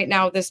 And right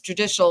now this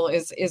judicial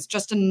is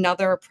just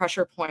another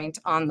pressure point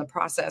on the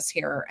process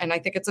here. And I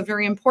think it's a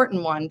very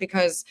important one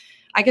because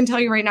I can tell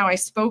you right now, I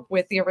spoke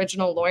with the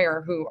original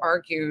lawyer who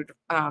argued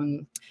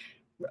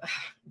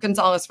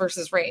Gonzalez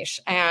versus Raich.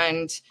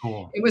 And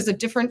it was a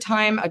different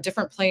time, a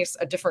different place,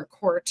 a different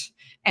court.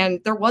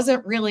 And there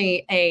wasn't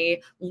really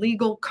a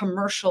legal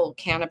commercial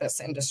cannabis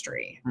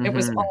industry. It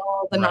was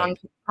all the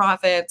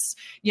non-profits,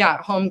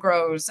 home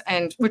grows,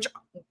 and which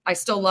I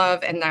still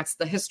love. And that's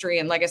the history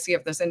and legacy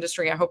of this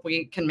industry. I hope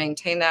we can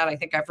maintain that. I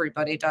think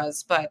everybody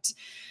does. But,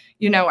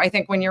 you know, I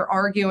think when you're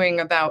arguing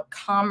about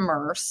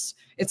commerce,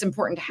 it's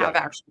important to have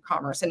actual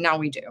commerce, and now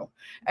we do.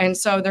 And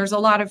so there's a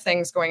lot of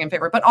things going in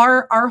favor. But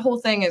our whole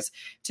thing is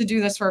to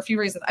do this for a few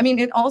reasons. I mean,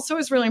 it also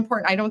is really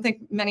important. I don't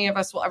think many of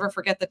us will ever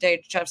forget the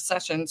day Jeff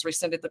Sessions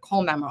rescinded the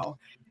Cole memo.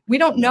 We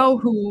don't know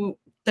who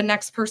the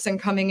next person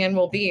coming in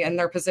will be and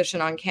their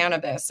position on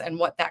cannabis and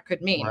what that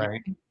could mean.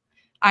 Right.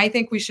 I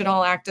think we should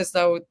all act as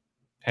though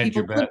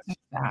people could push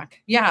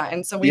back. Yeah,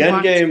 and so the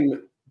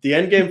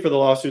end game for the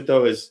lawsuit,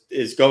 though,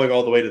 is going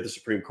all the way to the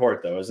Supreme Court,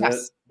 though, isn't it?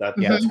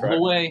 That's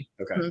correct. Way.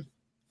 Okay.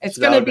 It's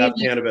so going to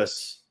be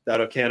cannabis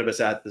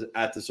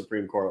at the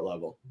Supreme Court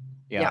level.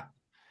 Yeah.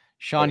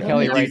 Sean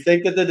Kelly, do you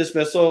think that the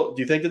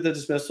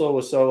dismissal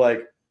was so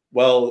like,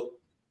 well,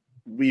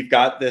 we've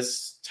got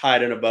this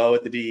tied in a bow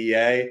at the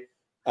DEA.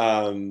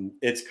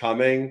 It's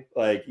coming.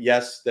 Like,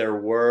 yes, there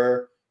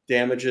were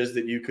damages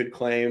that you could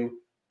claim,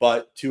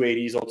 but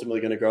 280 is ultimately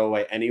going to go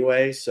away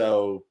anyway.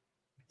 So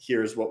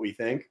here's what we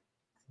think.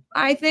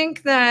 I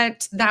think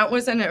that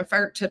was an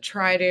effort to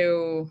try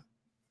to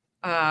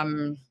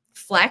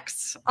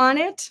flex on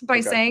it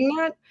by saying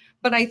that.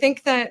 But I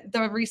think that the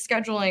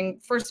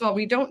rescheduling, first of all,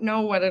 we don't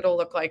know what it'll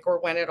look like or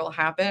when it'll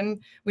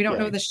happen. We don't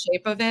know the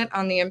shape of it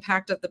on the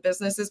impact of the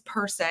businesses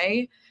per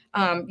se.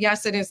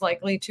 Yes, it is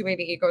likely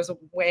 280E goes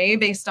away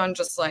based on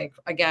just like,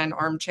 again,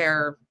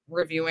 armchair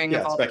reviewing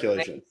of all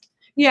speculation.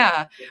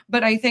 Yeah.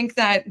 But I think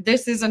that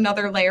this is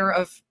another layer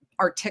of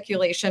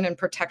articulation and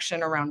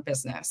protection around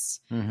business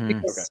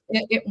because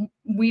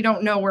we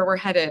don't know where we're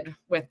headed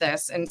with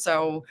this. And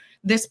so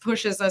this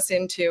pushes us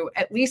into,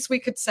 at least we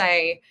could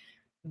say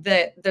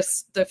that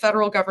the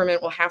federal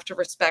government will have to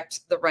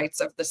respect the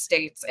rights of the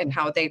states and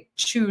how they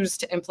choose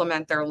to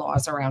implement their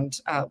laws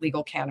around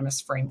legal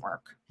cannabis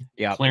framework.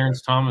 Yeah.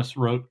 Clarence Thomas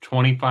wrote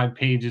 25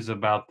 pages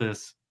about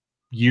this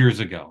years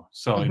ago.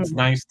 So it's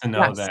nice to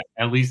know that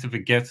at least if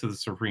it gets to the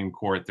Supreme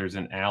Court, there's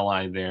an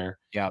ally there.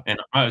 Yeah.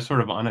 And a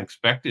sort of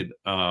unexpected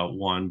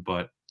one.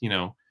 But, you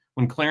know,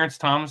 when Clarence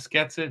Thomas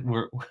gets it,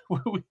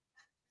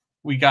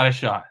 we got a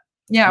shot.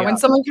 Yeah. When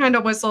someone kind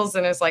of whistles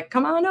and is like,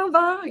 come on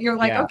over, you're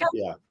like, okay.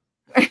 Yeah.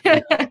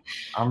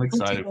 I'm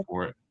excited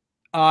for it.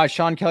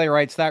 Sean Kelly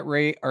writes that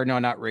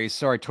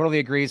totally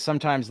agrees.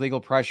 Sometimes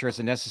legal pressure is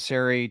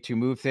necessary to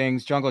move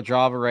things. Jungle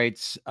Java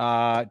writes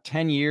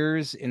 10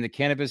 years in the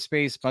cannabis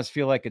space must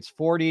feel like it's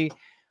 40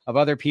 of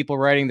other people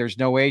writing. There's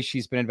no way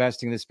she's been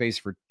investing in this space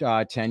for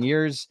 10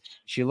 years.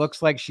 She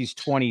looks like she's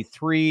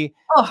 23.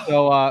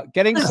 So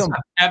getting some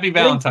happy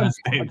Valentine's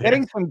Day.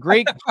 Getting some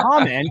great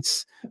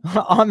comments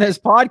on this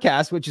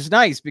podcast, which is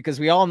nice because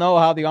we all know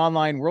how the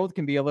online world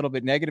can be a little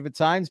bit negative at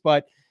times,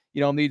 but you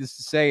know, needless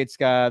to say, it's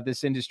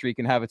this industry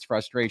can have its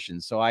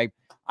frustrations. So I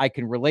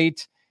can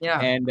relate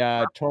and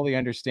totally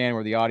understand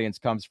where the audience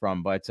comes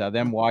from. But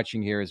them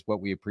watching here is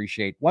what we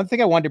appreciate. One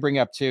thing I wanted to bring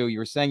up too, you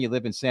were saying you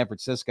live in San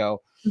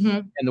Francisco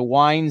and the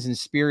wines and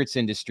spirits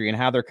industry and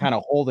how they're kind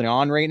of holding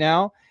on right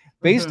now.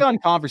 Based on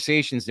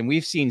conversations, and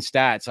we've seen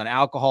stats on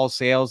alcohol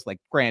sales, like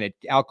granted,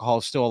 alcohol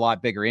is still a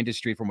lot bigger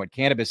industry from what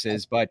cannabis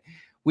is, but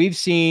we've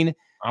seen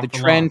the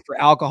trend for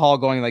alcohol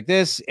going like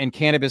this and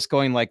cannabis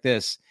going like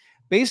this.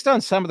 Based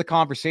on some of the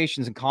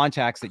conversations and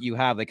contacts that you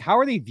have, like how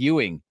are they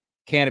viewing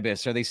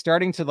cannabis? Are they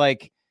starting to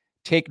like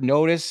take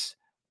notice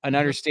and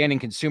understanding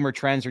consumer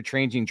trends are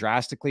changing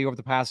drastically over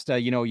the past,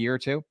 year or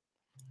two?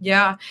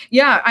 Yeah.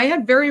 I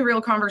had very real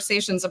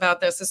conversations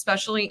about this,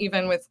 especially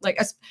even with like,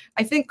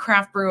 I think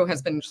craft brew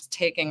has been just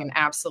taking an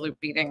absolute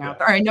beating out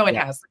there. I know it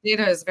has. The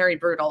data is very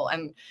brutal.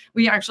 And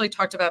we actually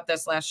talked about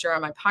this last year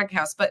on my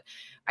podcast, but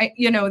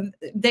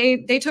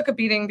they took a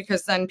beating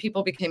because then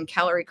people became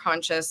calorie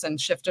conscious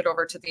and shifted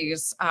over to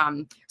these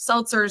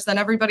seltzers. Then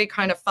everybody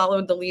kind of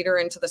followed the leader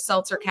into the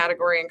seltzer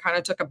category and kind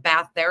of took a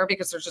bath there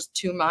because there's just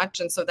too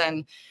much. And so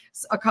then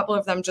a couple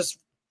of them just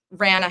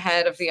ran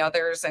ahead of the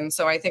others. And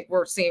so I think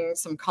we're seeing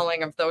some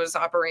culling of those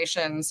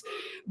operations.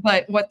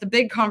 But what the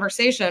big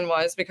conversation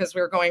was, because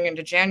we were going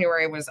into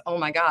January, was, oh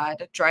my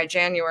God, dry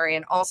January.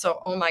 And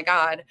also, oh my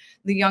God,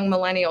 the young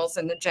millennials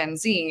and the Gen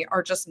Z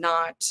are just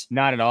not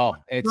at all.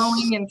 It's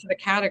going into the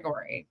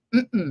category.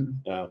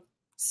 Yeah.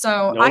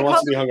 So no one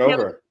wants to be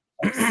hungover.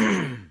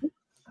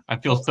 I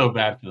feel so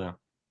bad for them.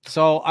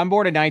 So I'm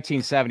born in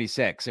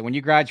 1976. And when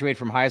you graduate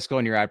from high school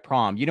and you're at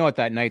prom, you know what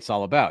that night's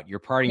all about. You're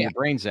partying your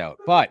brains out.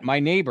 But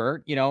my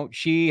neighbor, you know,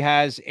 she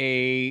has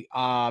a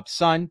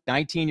son,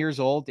 19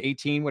 years old,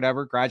 18,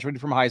 whatever, graduated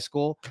from high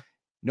school.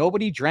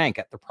 Nobody drank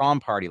at the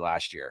prom party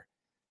last year.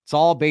 It's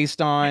all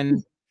based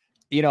on,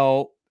 you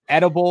know,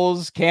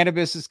 edibles,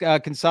 cannabis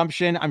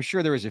consumption. I'm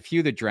sure there was a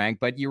few that drank,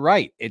 but you're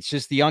right. It's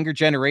just the younger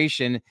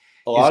generation.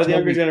 A lot of the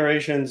younger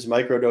generations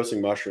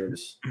microdosing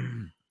mushrooms.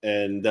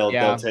 And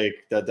they'll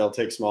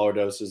take smaller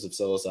doses of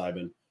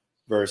psilocybin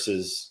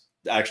versus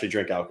actually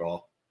drink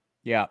alcohol.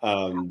 Yeah.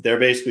 They're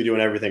basically doing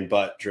everything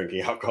but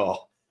drinking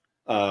alcohol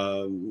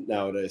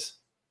nowadays.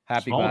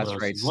 Happy glass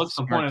rates. What's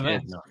the point of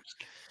that? No.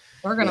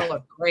 They're gonna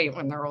look great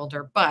when they're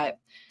older, but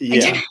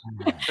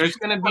there's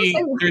gonna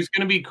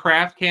be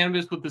craft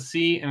cannabis with the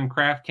C and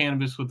craft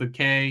cannabis with the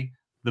K,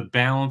 the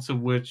balance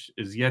of which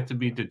is yet to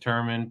be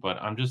determined,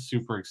 but I'm just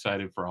super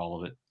excited for all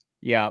of it.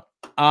 Yeah.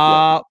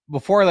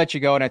 Before I let you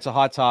go, and it's a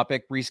hot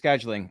topic,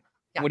 rescheduling.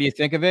 Yeah. What do you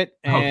think of it?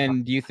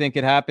 And do you think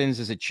it happens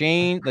as a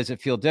chain? Does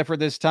it feel different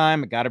this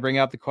time? I got to bring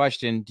up the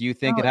question. Do you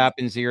think it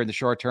happens here in the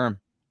short term?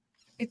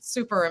 It's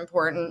super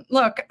important.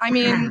 Look, I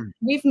mean,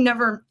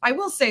 I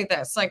will say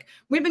this, like,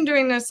 we've been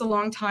doing this a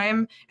long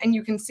time, and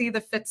you can see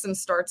the fits and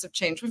starts of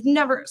change. We've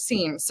never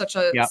seen such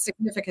a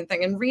significant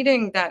thing. And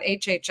reading that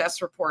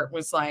HHS report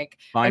was like,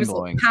 I was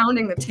like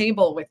pounding the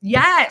table with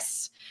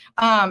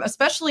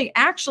especially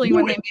actually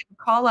when they made a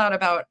call out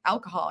about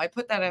alcohol. I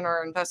put that in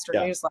our investor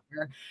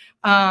newsletter,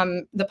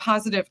 the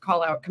positive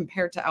call out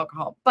compared to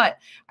alcohol. But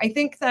I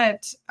think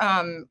that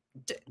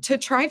to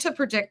try to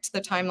predict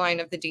the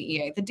timeline of the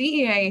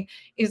DEA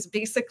is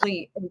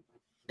basically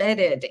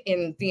embedded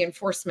in the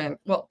enforcement.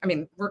 Well, I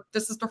mean,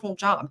 this is their whole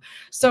job.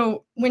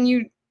 So when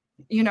you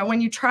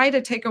try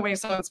to take away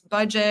someone's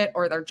budget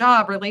or their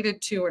job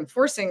related to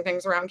enforcing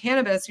things around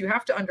cannabis, you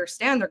have to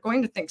understand they're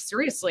going to think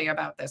seriously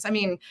about this. I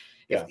mean,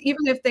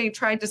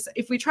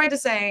 if we tried to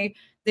say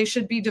they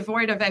should be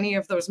devoid of any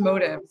of those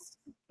motives,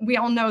 we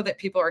all know that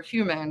people are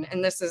human,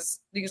 and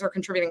these are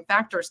contributing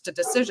factors to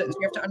decisions.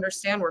 You have to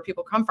understand where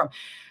people come from.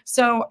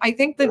 So I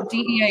think the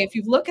DEA, if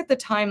you look at the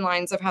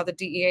timelines of how the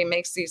DEA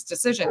makes these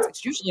decisions,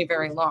 it's usually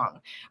very long.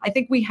 I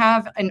think we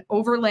have an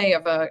overlay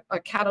of a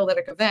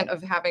catalytic event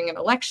of having an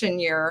election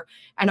year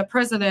and a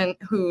president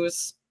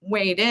who's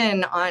weighed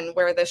in on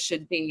where this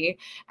should be.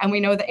 And we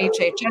know the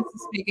HHS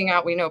is speaking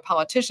out. We know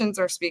politicians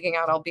are speaking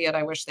out, albeit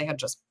I wish they had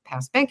just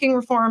passed banking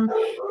reform.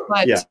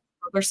 But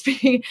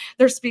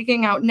they're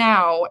speaking out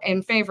now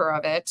in favor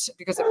of it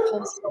because it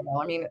polls so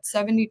well. I mean, it's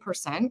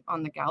 70%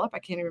 on the Gallup. I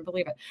can't even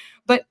believe it.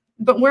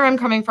 But where I'm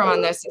coming from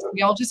on this is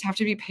we all just have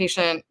to be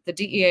patient. The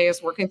DEA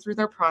is working through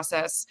their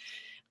process.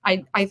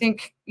 I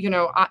think,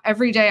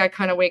 every day I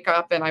kind of wake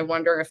up and I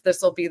wonder if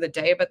this will be the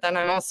day, but then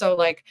I'm also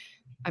like,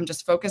 I'm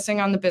just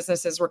focusing on the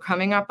businesses. We're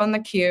coming up on the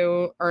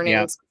Q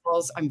earnings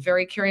calls. I'm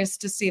very curious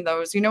to see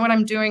those. You know what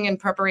I'm doing in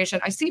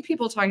preparation? I see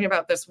people talking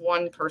about this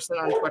one person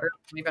on Twitter. I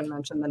didn't even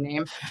mention the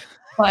name,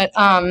 but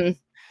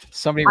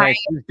somebody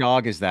writes, whose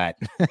dog is that?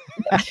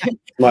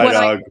 My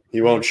dog.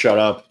 He won't shut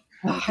up.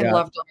 Oh, I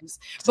love dogs.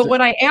 But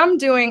what I am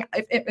doing,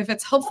 if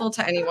it's helpful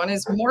to anyone,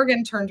 is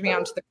Morgan turned me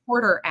on to the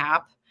Quarter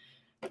app,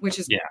 which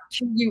is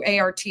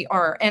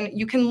QUARTR. And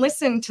you can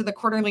listen to the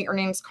quarterly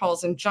earnings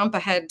calls and jump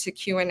ahead to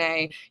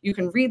Q&A. You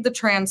can read the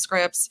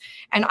transcripts.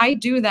 And I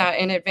do that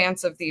in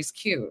advance of these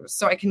Qs.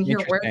 So I can hear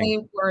where they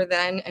were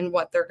then and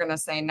what they're going to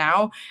say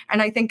now. And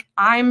I think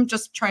I'm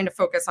just trying to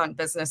focus on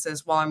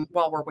businesses while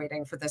we're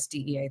waiting for this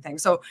DEA thing.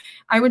 So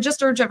I would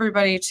just urge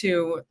everybody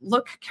to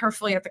look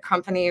carefully at the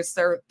companies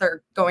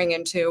they're going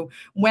into.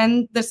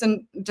 When this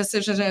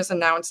decision is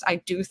announced, I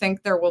do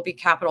think there will be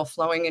capital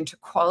flowing into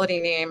quality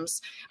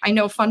names. I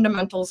know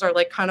fundamentals are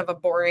like kind of a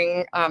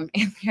boring,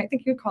 Anthony, I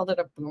think you called it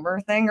a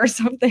boomer thing or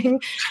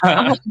something.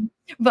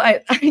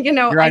 But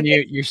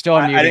you're still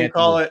on mute. I didn't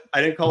call it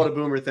a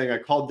boomer thing. I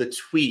called the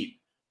tweet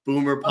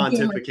boomer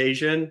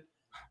pontification.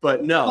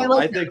 But no,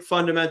 I think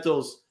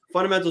fundamentals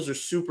are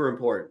super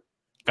important.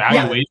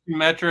 Valuation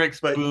metrics,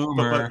 but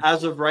boomer. But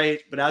as of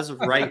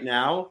right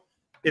now,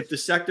 if the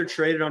sector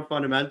traded on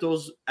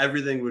fundamentals,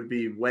 everything would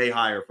be way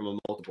higher from a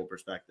multiple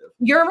perspective.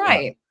 You're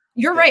right.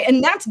 You're right.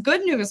 And that's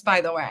good news,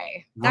 by the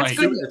way. That's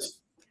good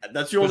news.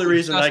 That's the only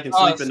reason I can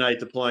sleep at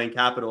night deploying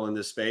capital in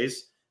this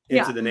space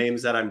into the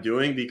names that I'm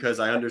doing, because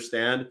I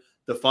understand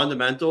the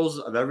fundamentals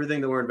of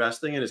everything that we're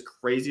investing in. As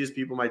crazy as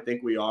people might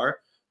think we are,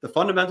 the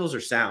fundamentals are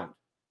sound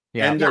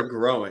and they're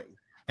growing,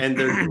 and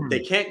they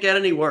can't get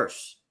any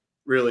worse,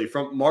 really.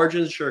 From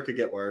margins, sure, it could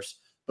get worse,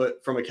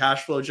 but from a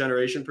cash flow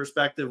generation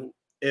perspective,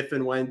 if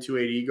and when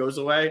 280 goes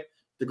away,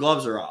 the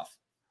gloves are off.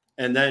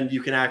 And then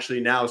you can actually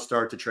now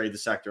start to trade the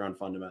sector on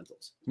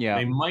fundamentals. Yeah.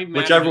 They might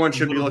which everyone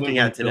should be looking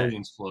at today.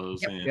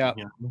 Flows and, yeah.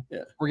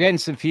 We're getting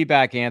some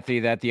feedback, Anthony,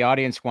 that the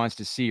audience wants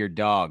to see your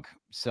dog.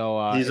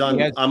 So he's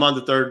on. I'm on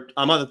the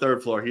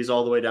third floor. He's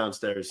all the way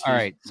downstairs. All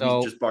right. So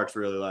he just barks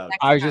really loud.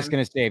 I was just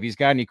gonna say, if he's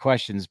got any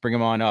questions, bring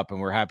him on up, and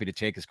we're happy to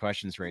take his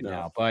questions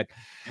now. But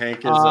Hank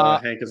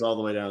is all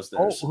the way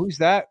downstairs. Oh, who's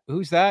that?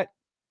 Who's that?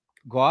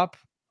 Guap?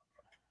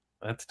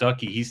 That's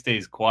Ducky. He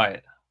stays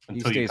quiet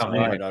until you come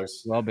in. in.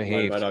 Well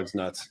behaved. My dog's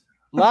nuts.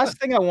 Last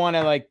thing I want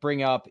to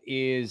bring up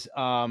is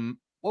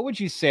what would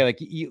you say?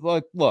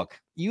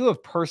 Look, you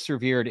have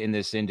persevered in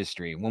this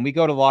industry. When we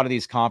go to a lot of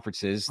these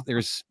conferences,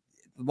 there's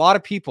a lot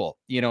of people,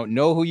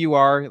 know who you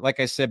are.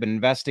 Like I said, been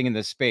investing in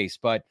this space.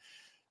 But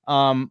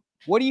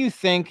what do you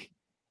think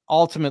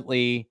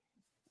ultimately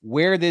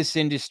where this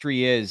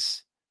industry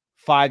is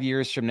 5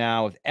 years from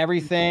now with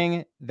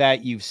everything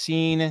that you've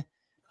seen?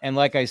 And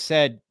like I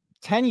said,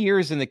 10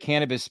 years in the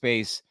cannabis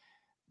space,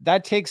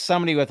 that takes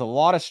somebody with a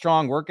lot of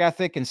strong work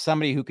ethic and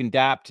somebody who can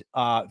adapt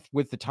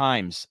with the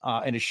times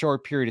in a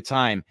short period of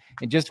time.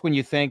 And just when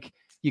you think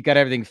you got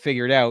everything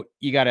figured out,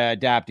 you got to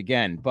adapt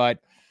again. But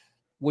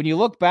when you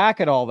look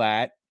back at all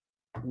that,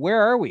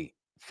 where are we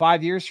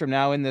 5 years from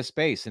now in this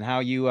space, and how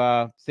you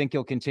think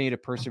you'll continue to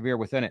persevere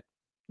within it?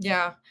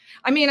 Yeah.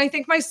 I mean, I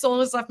think my soul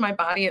has left my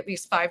body at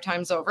least 5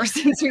 times over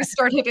since we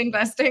started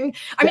investing.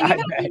 I mean, even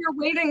when we were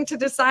waiting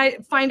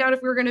to find out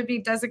if we were going to be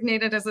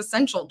designated as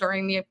essential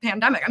during the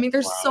pandemic. I mean,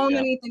 there's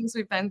many things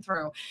we've been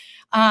through.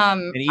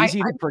 And easy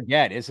to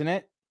forget, isn't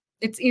it?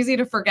 It's easy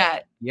to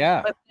forget.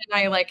 Yeah. But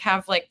then I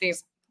have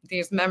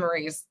these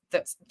memories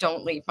that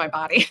don't leave my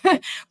body.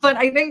 But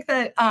I think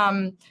that,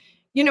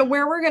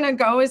 where we're going to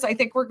go is I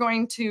think we're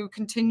going to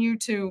continue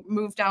to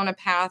move down a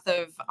path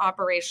of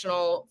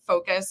operational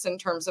focus in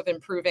terms of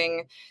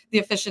improving the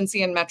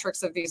efficiency and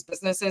metrics of these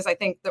businesses. I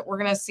think that we're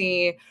going to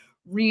see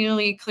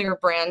really clear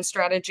brand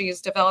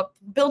strategies develop.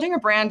 Building a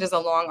brand is a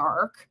long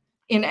arc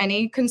in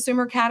any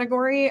consumer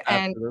category.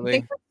 Absolutely.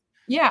 And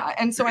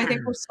and so I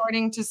think we're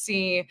starting to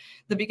see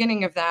the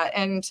beginning of that.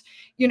 And,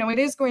 it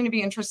is going to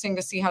be interesting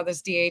to see how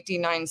this D8,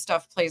 D9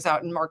 stuff plays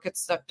out in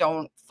markets that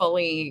don't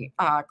fully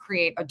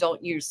create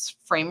adult use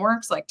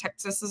frameworks like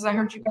Texas, as I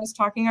heard you guys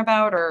talking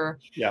about, or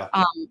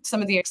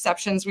some of the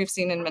exceptions we've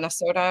seen in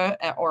Minnesota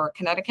or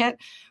Connecticut.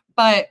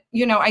 But,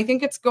 I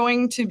think it's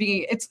going to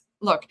be,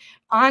 look,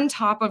 on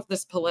top of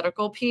this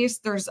political piece,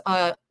 there's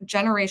a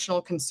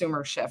generational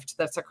consumer shift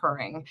that's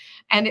occurring,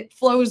 and it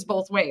flows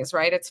both ways,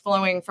 right? It's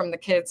flowing from the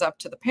kids up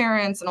to the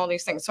parents and all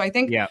these things. So I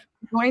think we're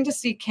going to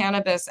see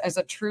cannabis as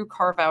a true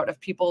carve out of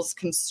people's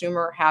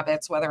consumer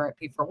habits, whether it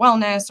be for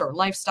wellness or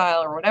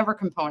lifestyle or whatever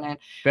component.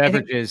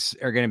 Beverages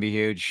are going to be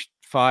huge.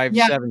 5,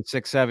 7,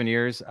 6, 7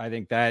 years. I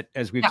think that,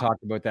 as we've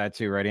talked about that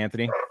too, right,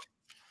 Anthony?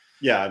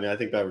 Yeah, I mean, I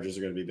think beverages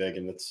are going to be big,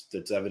 and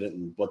it's evident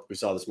in what we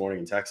saw this morning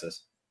in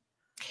Texas.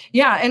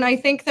 Yeah, and I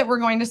think that we're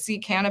going to see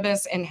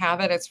cannabis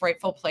inhabit its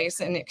rightful place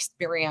in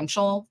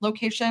experiential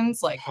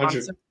locations like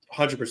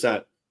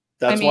 100%.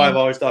 That's why I've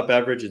always thought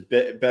beverage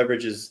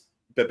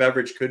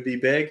could be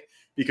big,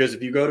 because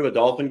if you go to a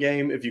Dolphin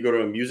game, if you go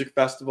to a music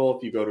festival,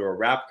 if you go to a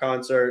rap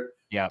concert,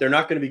 they're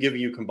not going to be giving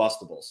you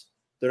combustibles.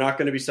 They're not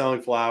going to be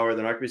selling flour.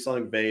 They're not going to be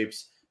selling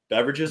vapes.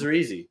 Beverages are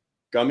easy.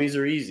 Gummies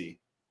are easy.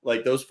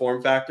 Like, those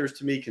form factors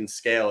to me can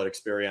scale at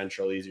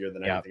experiential easier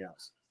than anything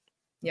else.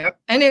 Yep.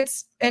 And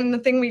the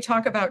thing we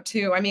talk about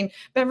too, I mean,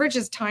 beverage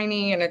is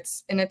tiny and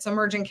it's in its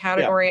emerging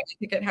category. I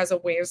think it has a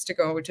ways to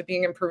go to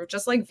being improved,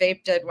 just like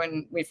vape did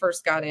when we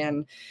first got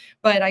in.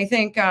 But I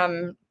think,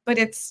 but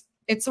it's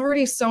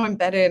already so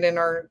embedded in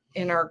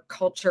our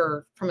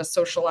culture from a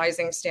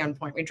socializing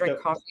standpoint. We drink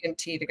coffee and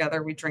tea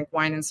together. We drink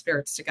wine and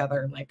spirits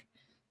together. Like,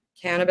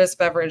 cannabis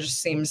beverage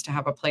seems to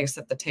have a place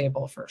at the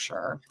table for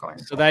sure.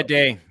 So that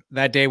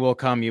day will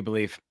come, you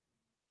believe?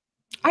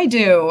 I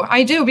do,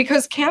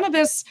 because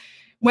cannabis,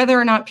 whether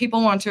or not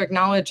people want to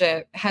acknowledge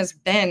it, has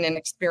been an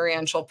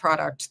experiential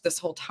product this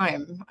whole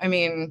time. I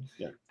mean,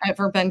 I've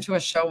never been to a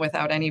show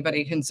without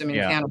anybody consuming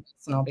cannabis,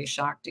 and I'll be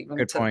shocked even.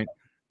 Good point.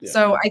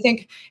 So I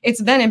think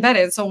it's been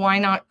embedded. So why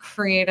not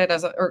create it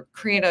or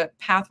create a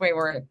pathway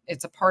where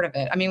it's a part of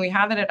it? I mean, we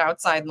have it at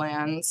Outside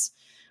Lands.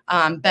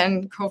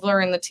 Ben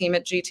Kovler and the team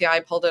at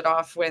GTI pulled it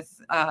off with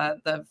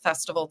the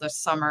festival this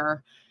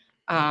summer.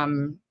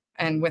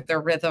 And with their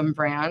Rhythm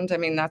brand. I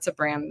mean, that's a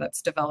brand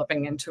that's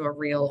developing into a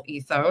real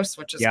ethos,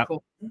 which is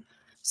cool.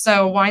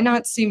 So why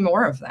not see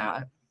more of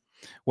that?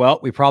 Well,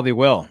 we probably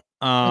will.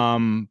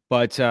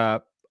 But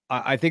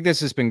I think this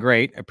has been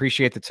great.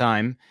 Appreciate the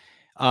time.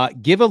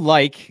 Give a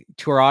like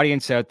to our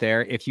audience out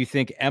there if you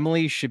think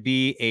Emily should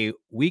be a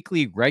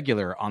weekly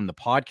regular on the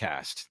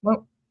podcast.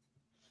 Well,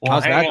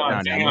 hang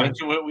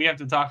on. We have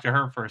to talk to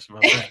her first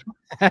about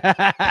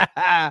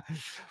that.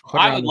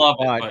 I would love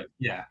it,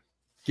 but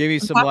give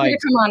you some light.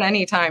 Come on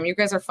anytime. You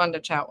guys are fun to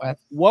chat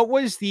with. What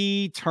was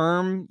the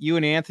term you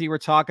and Anthony were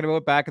talking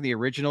about back in the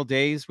original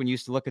days when you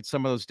used to look at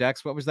some of those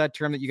decks? What was that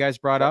term that you guys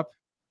brought up?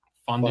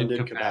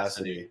 Funded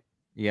capacity.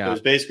 Yeah. It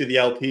was basically the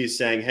LPs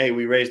saying, hey,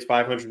 we raised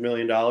 $500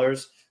 million.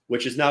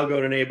 which is now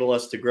going to enable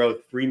us to grow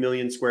 3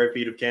 million square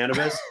feet of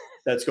cannabis.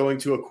 That's going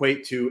to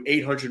equate to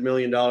 $800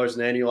 million in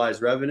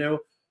annualized revenue.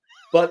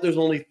 But there's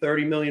only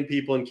 30 million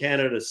people in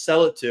Canada to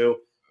sell it to.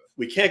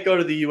 We can't go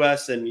to the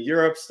US, and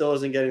Europe still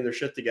isn't getting their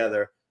shit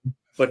together.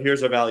 But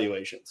here's our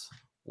valuations.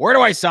 Where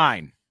do I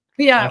sign?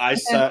 Yeah.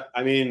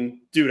 I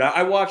mean, dude,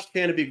 I watched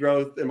cannabis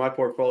growth in my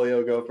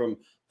portfolio go from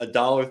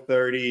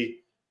 $1.30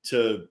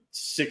 to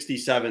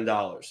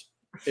 $67.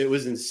 It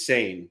was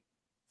insane.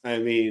 I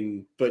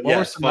mean, but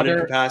yes, funding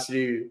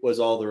capacity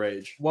was all the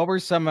rage. What were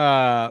some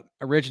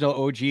original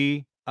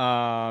OG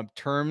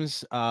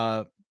terms?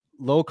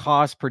 Low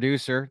cost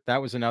producer.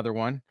 That was another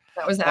one.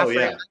 That was Afria. Oh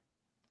yeah,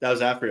 that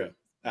was Afria.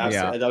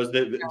 Yeah. That was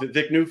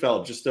Vic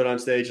Neufeld just stood on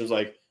stage and was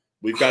like,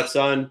 "We've got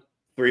sun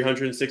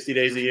 360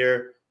 days a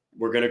year.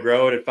 We're going to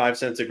grow it at 5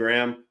 cents a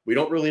gram. We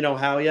don't really know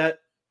how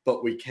yet,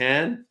 but we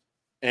can.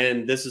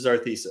 And this is our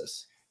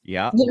thesis."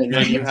 Yeah. And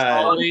then you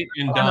had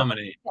and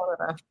dominate.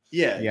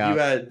 Yeah.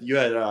 You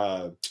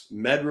had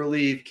Med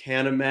Relief,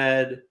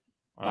 Canamed,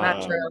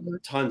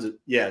 tons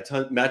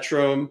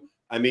Metrum.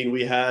 I mean,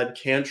 we had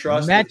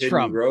CanTrust with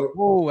hidden grow.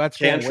 Oh, that's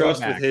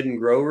CanTrust with hidden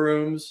grow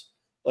rooms.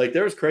 Like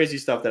there was crazy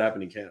stuff that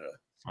happened in Canada.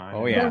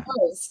 Oh yeah.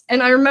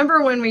 And I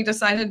remember when we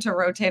decided to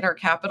rotate our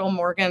capital,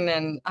 Morgan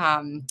and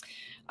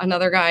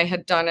another guy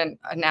had done an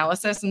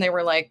analysis, and they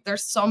were like,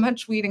 there's so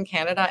much weed in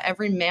Canada,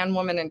 every man,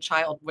 woman, and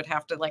child would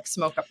have to like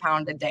smoke a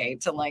pound a day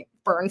to like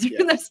burn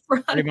through this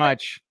product.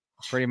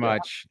 Pretty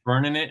much.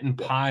 Burning it in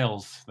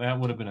piles. That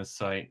would have been a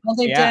sight. Well,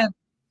 they did.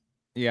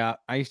 Yeah.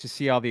 I used to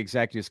see all the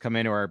executives come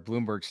into our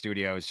Bloomberg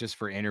studios just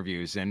for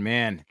interviews. And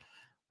man,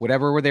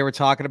 whatever they were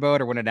talking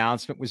about or when an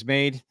announcement was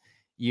made,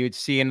 you'd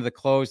see into the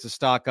close the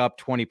stock up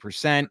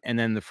 20%. And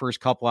then the first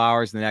couple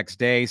hours the next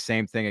day,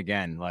 same thing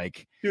again.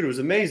 Like, dude, it was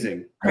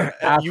amazing.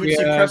 You would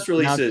see press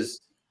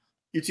releases.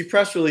 You'd see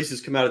press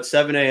releases come out at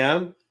 7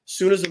 a.m.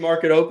 Soon as the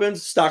market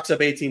opens, stocks up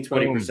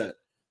 18-20%.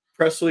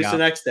 Press release the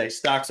next day,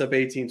 stocks up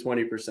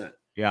 18-20%.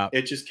 Yeah.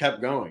 It just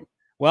kept going.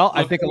 Well,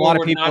 I think a lot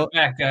of people. We're not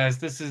back, guys.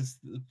 This is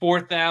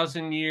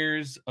 4,000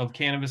 years of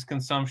cannabis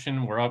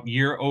consumption. We're up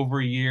year over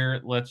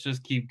year. Let's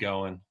just keep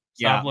going.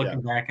 Stop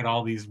looking back at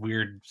all these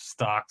weird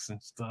stocks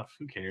and stuff.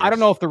 Who cares? I don't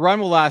know if the run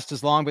will last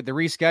as long, but the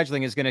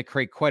rescheduling is going to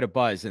create quite a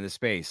buzz in the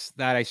space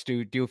that I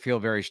do feel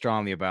very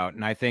strongly about.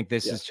 And I think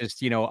this is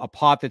just, a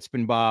pot that's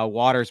been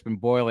water's been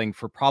boiling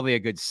for probably a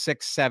good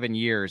 6-7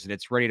 years, and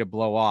it's ready to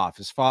blow off.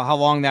 As far how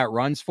long that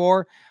runs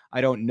for, I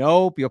don't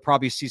know. You'll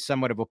probably see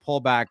somewhat of a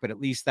pullback, but at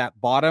least that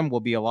bottom will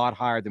be a lot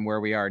higher than where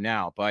we are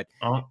now. But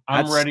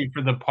I'm ready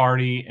for the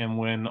party, and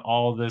when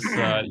all this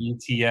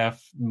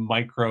ETF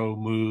micro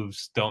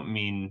moves don't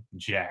mean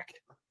jack.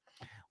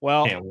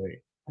 Well, can't wait.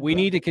 We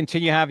need to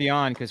continue to have you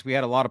on because we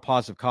had a lot of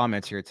positive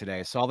comments here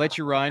today. So I'll let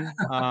you run.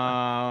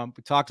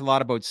 We talked a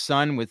lot about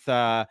sun with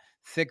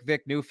thick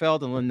Vic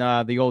Neufeld and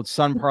then the old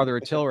sun parlor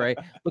artillery.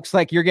 Looks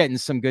like you're getting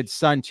some good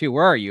sun too.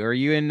 Where are you? Are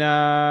you in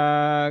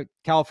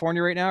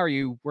California right now? Or are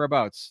you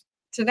whereabouts?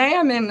 Today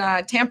I'm in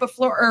Tampa,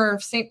 Florida, or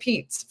St.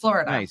 Pete's,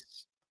 Florida.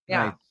 Nice.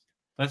 Yeah. Nice.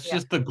 That's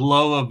just the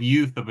glow of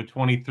youth of a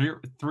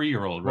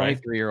 23-year-old, right?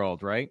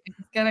 23-year-old, right?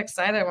 Get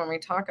excited when we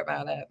talk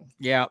about it.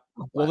 Yeah.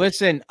 Well,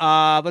 listen,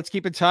 let's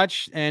keep in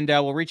touch and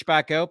we'll reach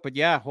back out. But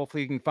yeah,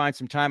 hopefully you can find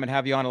some time and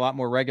have you on a lot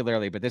more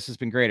regularly. But this has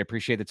been great. I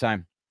appreciate the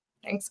time.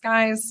 Thanks,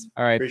 guys.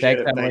 All right.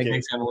 Appreciate Thanks, Emily.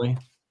 Thanks, Emily.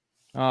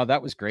 Oh,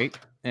 that was great.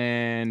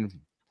 And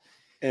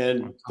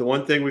the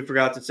one thing we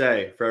forgot to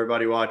say for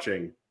everybody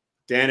watching,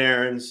 Dan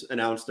Aarons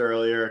announced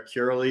earlier,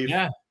 Curaleaf.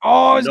 Yeah.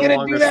 Oh, I was going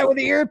to do that with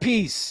the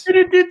earpiece.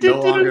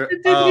 No longer.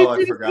 Oh,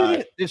 I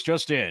forgot. This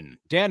just in.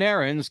 Dan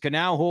Aarons can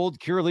now hold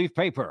Curaleaf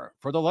paper.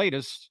 For the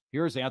latest,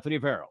 here's Anthony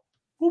Farrell.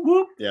 Whoop,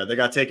 whoop. Yeah, they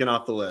got taken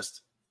off the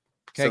list.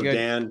 Okay, so good.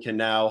 Dan can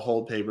now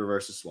hold paper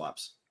versus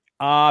swaps.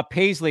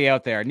 Paisley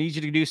out there, I need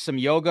you to do some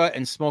yoga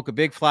and smoke a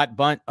big flat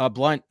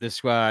blunt this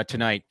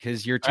tonight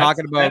because you're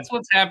talking about. That's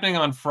what's happening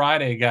on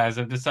Friday, guys.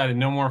 I've decided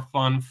no more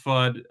fun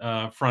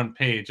FUD front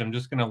page. I'm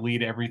just going to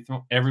lead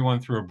everyone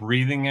through a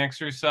breathing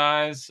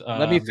exercise.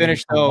 Let me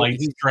finish though.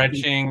 Light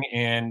stretching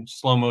and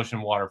slow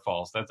motion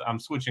waterfalls. I'm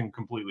switching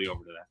completely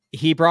over to that.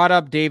 He brought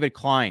up David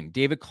Klein.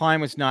 David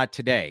Klein was not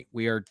today.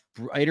 We are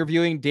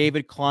interviewing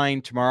David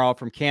Klein tomorrow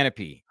from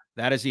Canopy.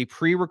 That is a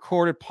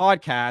pre-recorded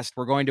podcast.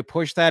 We're going to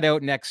push that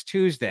out next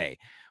Tuesday.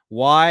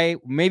 Why?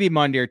 Maybe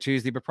Monday or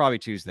Tuesday, but probably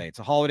Tuesday. It's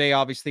a holiday,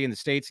 obviously, in the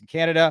States and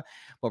Canada,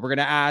 but we're going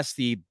to ask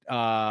the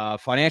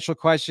financial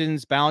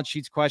questions, balance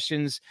sheets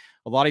questions.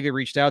 A lot of you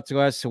reached out to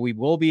us, so we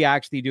will be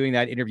actually doing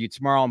that interview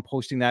tomorrow and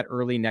posting that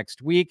early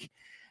next week.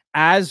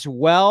 As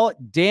well,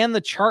 Dan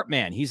the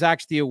Chartman, he's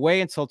actually away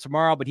until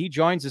tomorrow, but he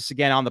joins us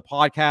again on the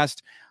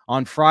podcast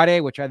on Friday,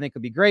 which I think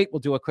will be great. We'll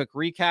do a quick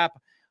recap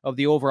of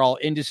the overall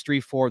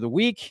industry for the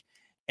week.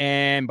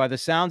 And by the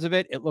sounds of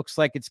it, it looks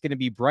like it's going to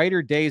be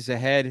brighter days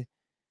ahead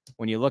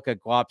when you look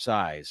at Guap's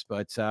eyes.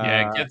 But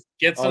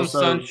get some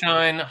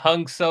sunshine,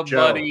 hug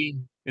somebody.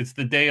 It's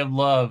the day of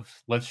love.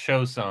 Let's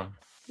show some.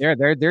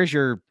 There's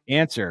your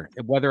answer,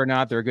 whether or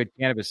not they're a good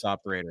cannabis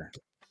operator.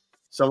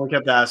 Someone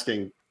kept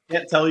asking,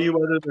 can't tell you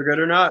whether they're good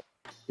or not.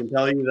 Can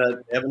tell you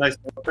that they have a nice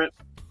footprint.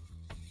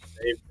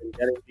 they've been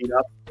getting beat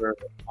up for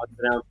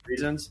unbeknownst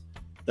reasons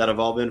that have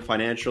all been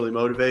financially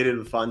motivated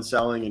with fund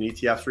selling and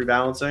ETFs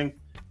rebalancing.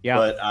 Yeah.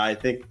 But I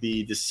think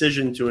the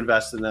decision to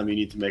invest in them, you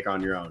need to make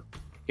on your own.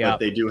 Yeah. But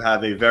they do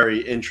have a very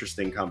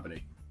interesting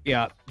company.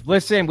 Yeah.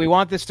 Listen, we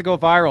want this to go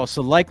viral.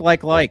 So like.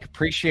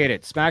 Appreciate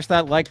it. Smash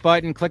that like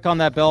button. Click on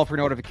that bell for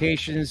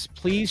notifications.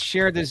 Please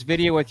share this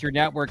video with your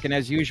network. And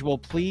as usual,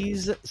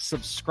 please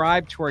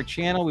subscribe to our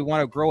channel. We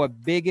want to grow a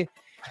big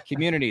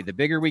community. The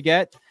bigger we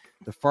get,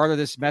 the farther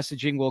this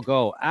messaging will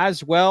go.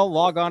 As well,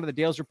 log on to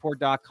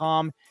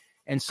thedalesreport.com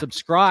and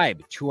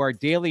subscribe to our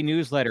daily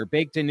newsletter,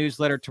 Baked In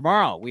newsletter.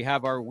 Tomorrow, we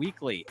have our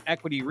weekly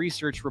equity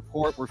research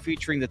report. We're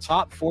featuring the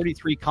top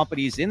 43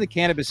 companies in the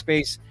cannabis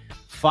space.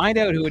 Find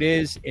out who it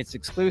is. It's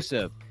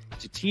exclusive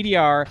to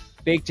TDR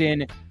Baked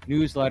In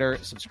newsletter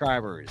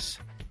subscribers.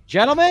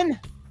 Gentlemen,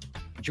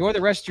 enjoy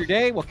the rest of your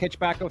day. We'll catch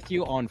back with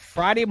you on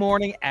Friday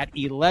morning at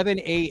 11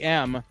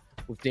 a.m.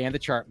 with Dan the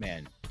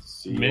Chartman.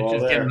 Mitch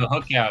is getting the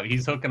hook out.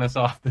 He's hooking us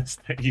off this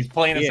thing. He's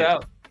playing us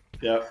out.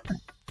 Yep.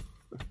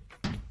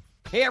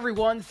 Hey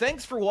everyone,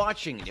 thanks for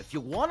watching. If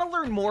you want to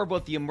learn more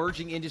about the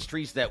emerging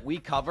industries that we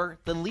cover,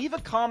 then leave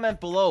a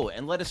comment below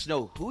and let us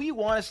know who you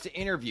want us to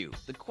interview,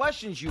 the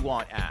questions you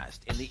want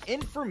asked, and the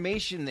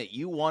information that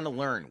you want to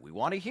learn. We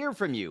want to hear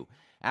from you.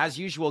 As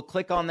usual,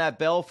 click on that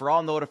bell for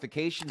all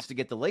notifications to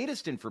get the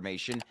latest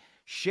information.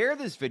 Share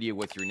this video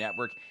with your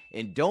network,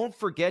 and don't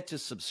forget to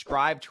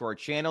subscribe to our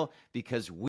channel because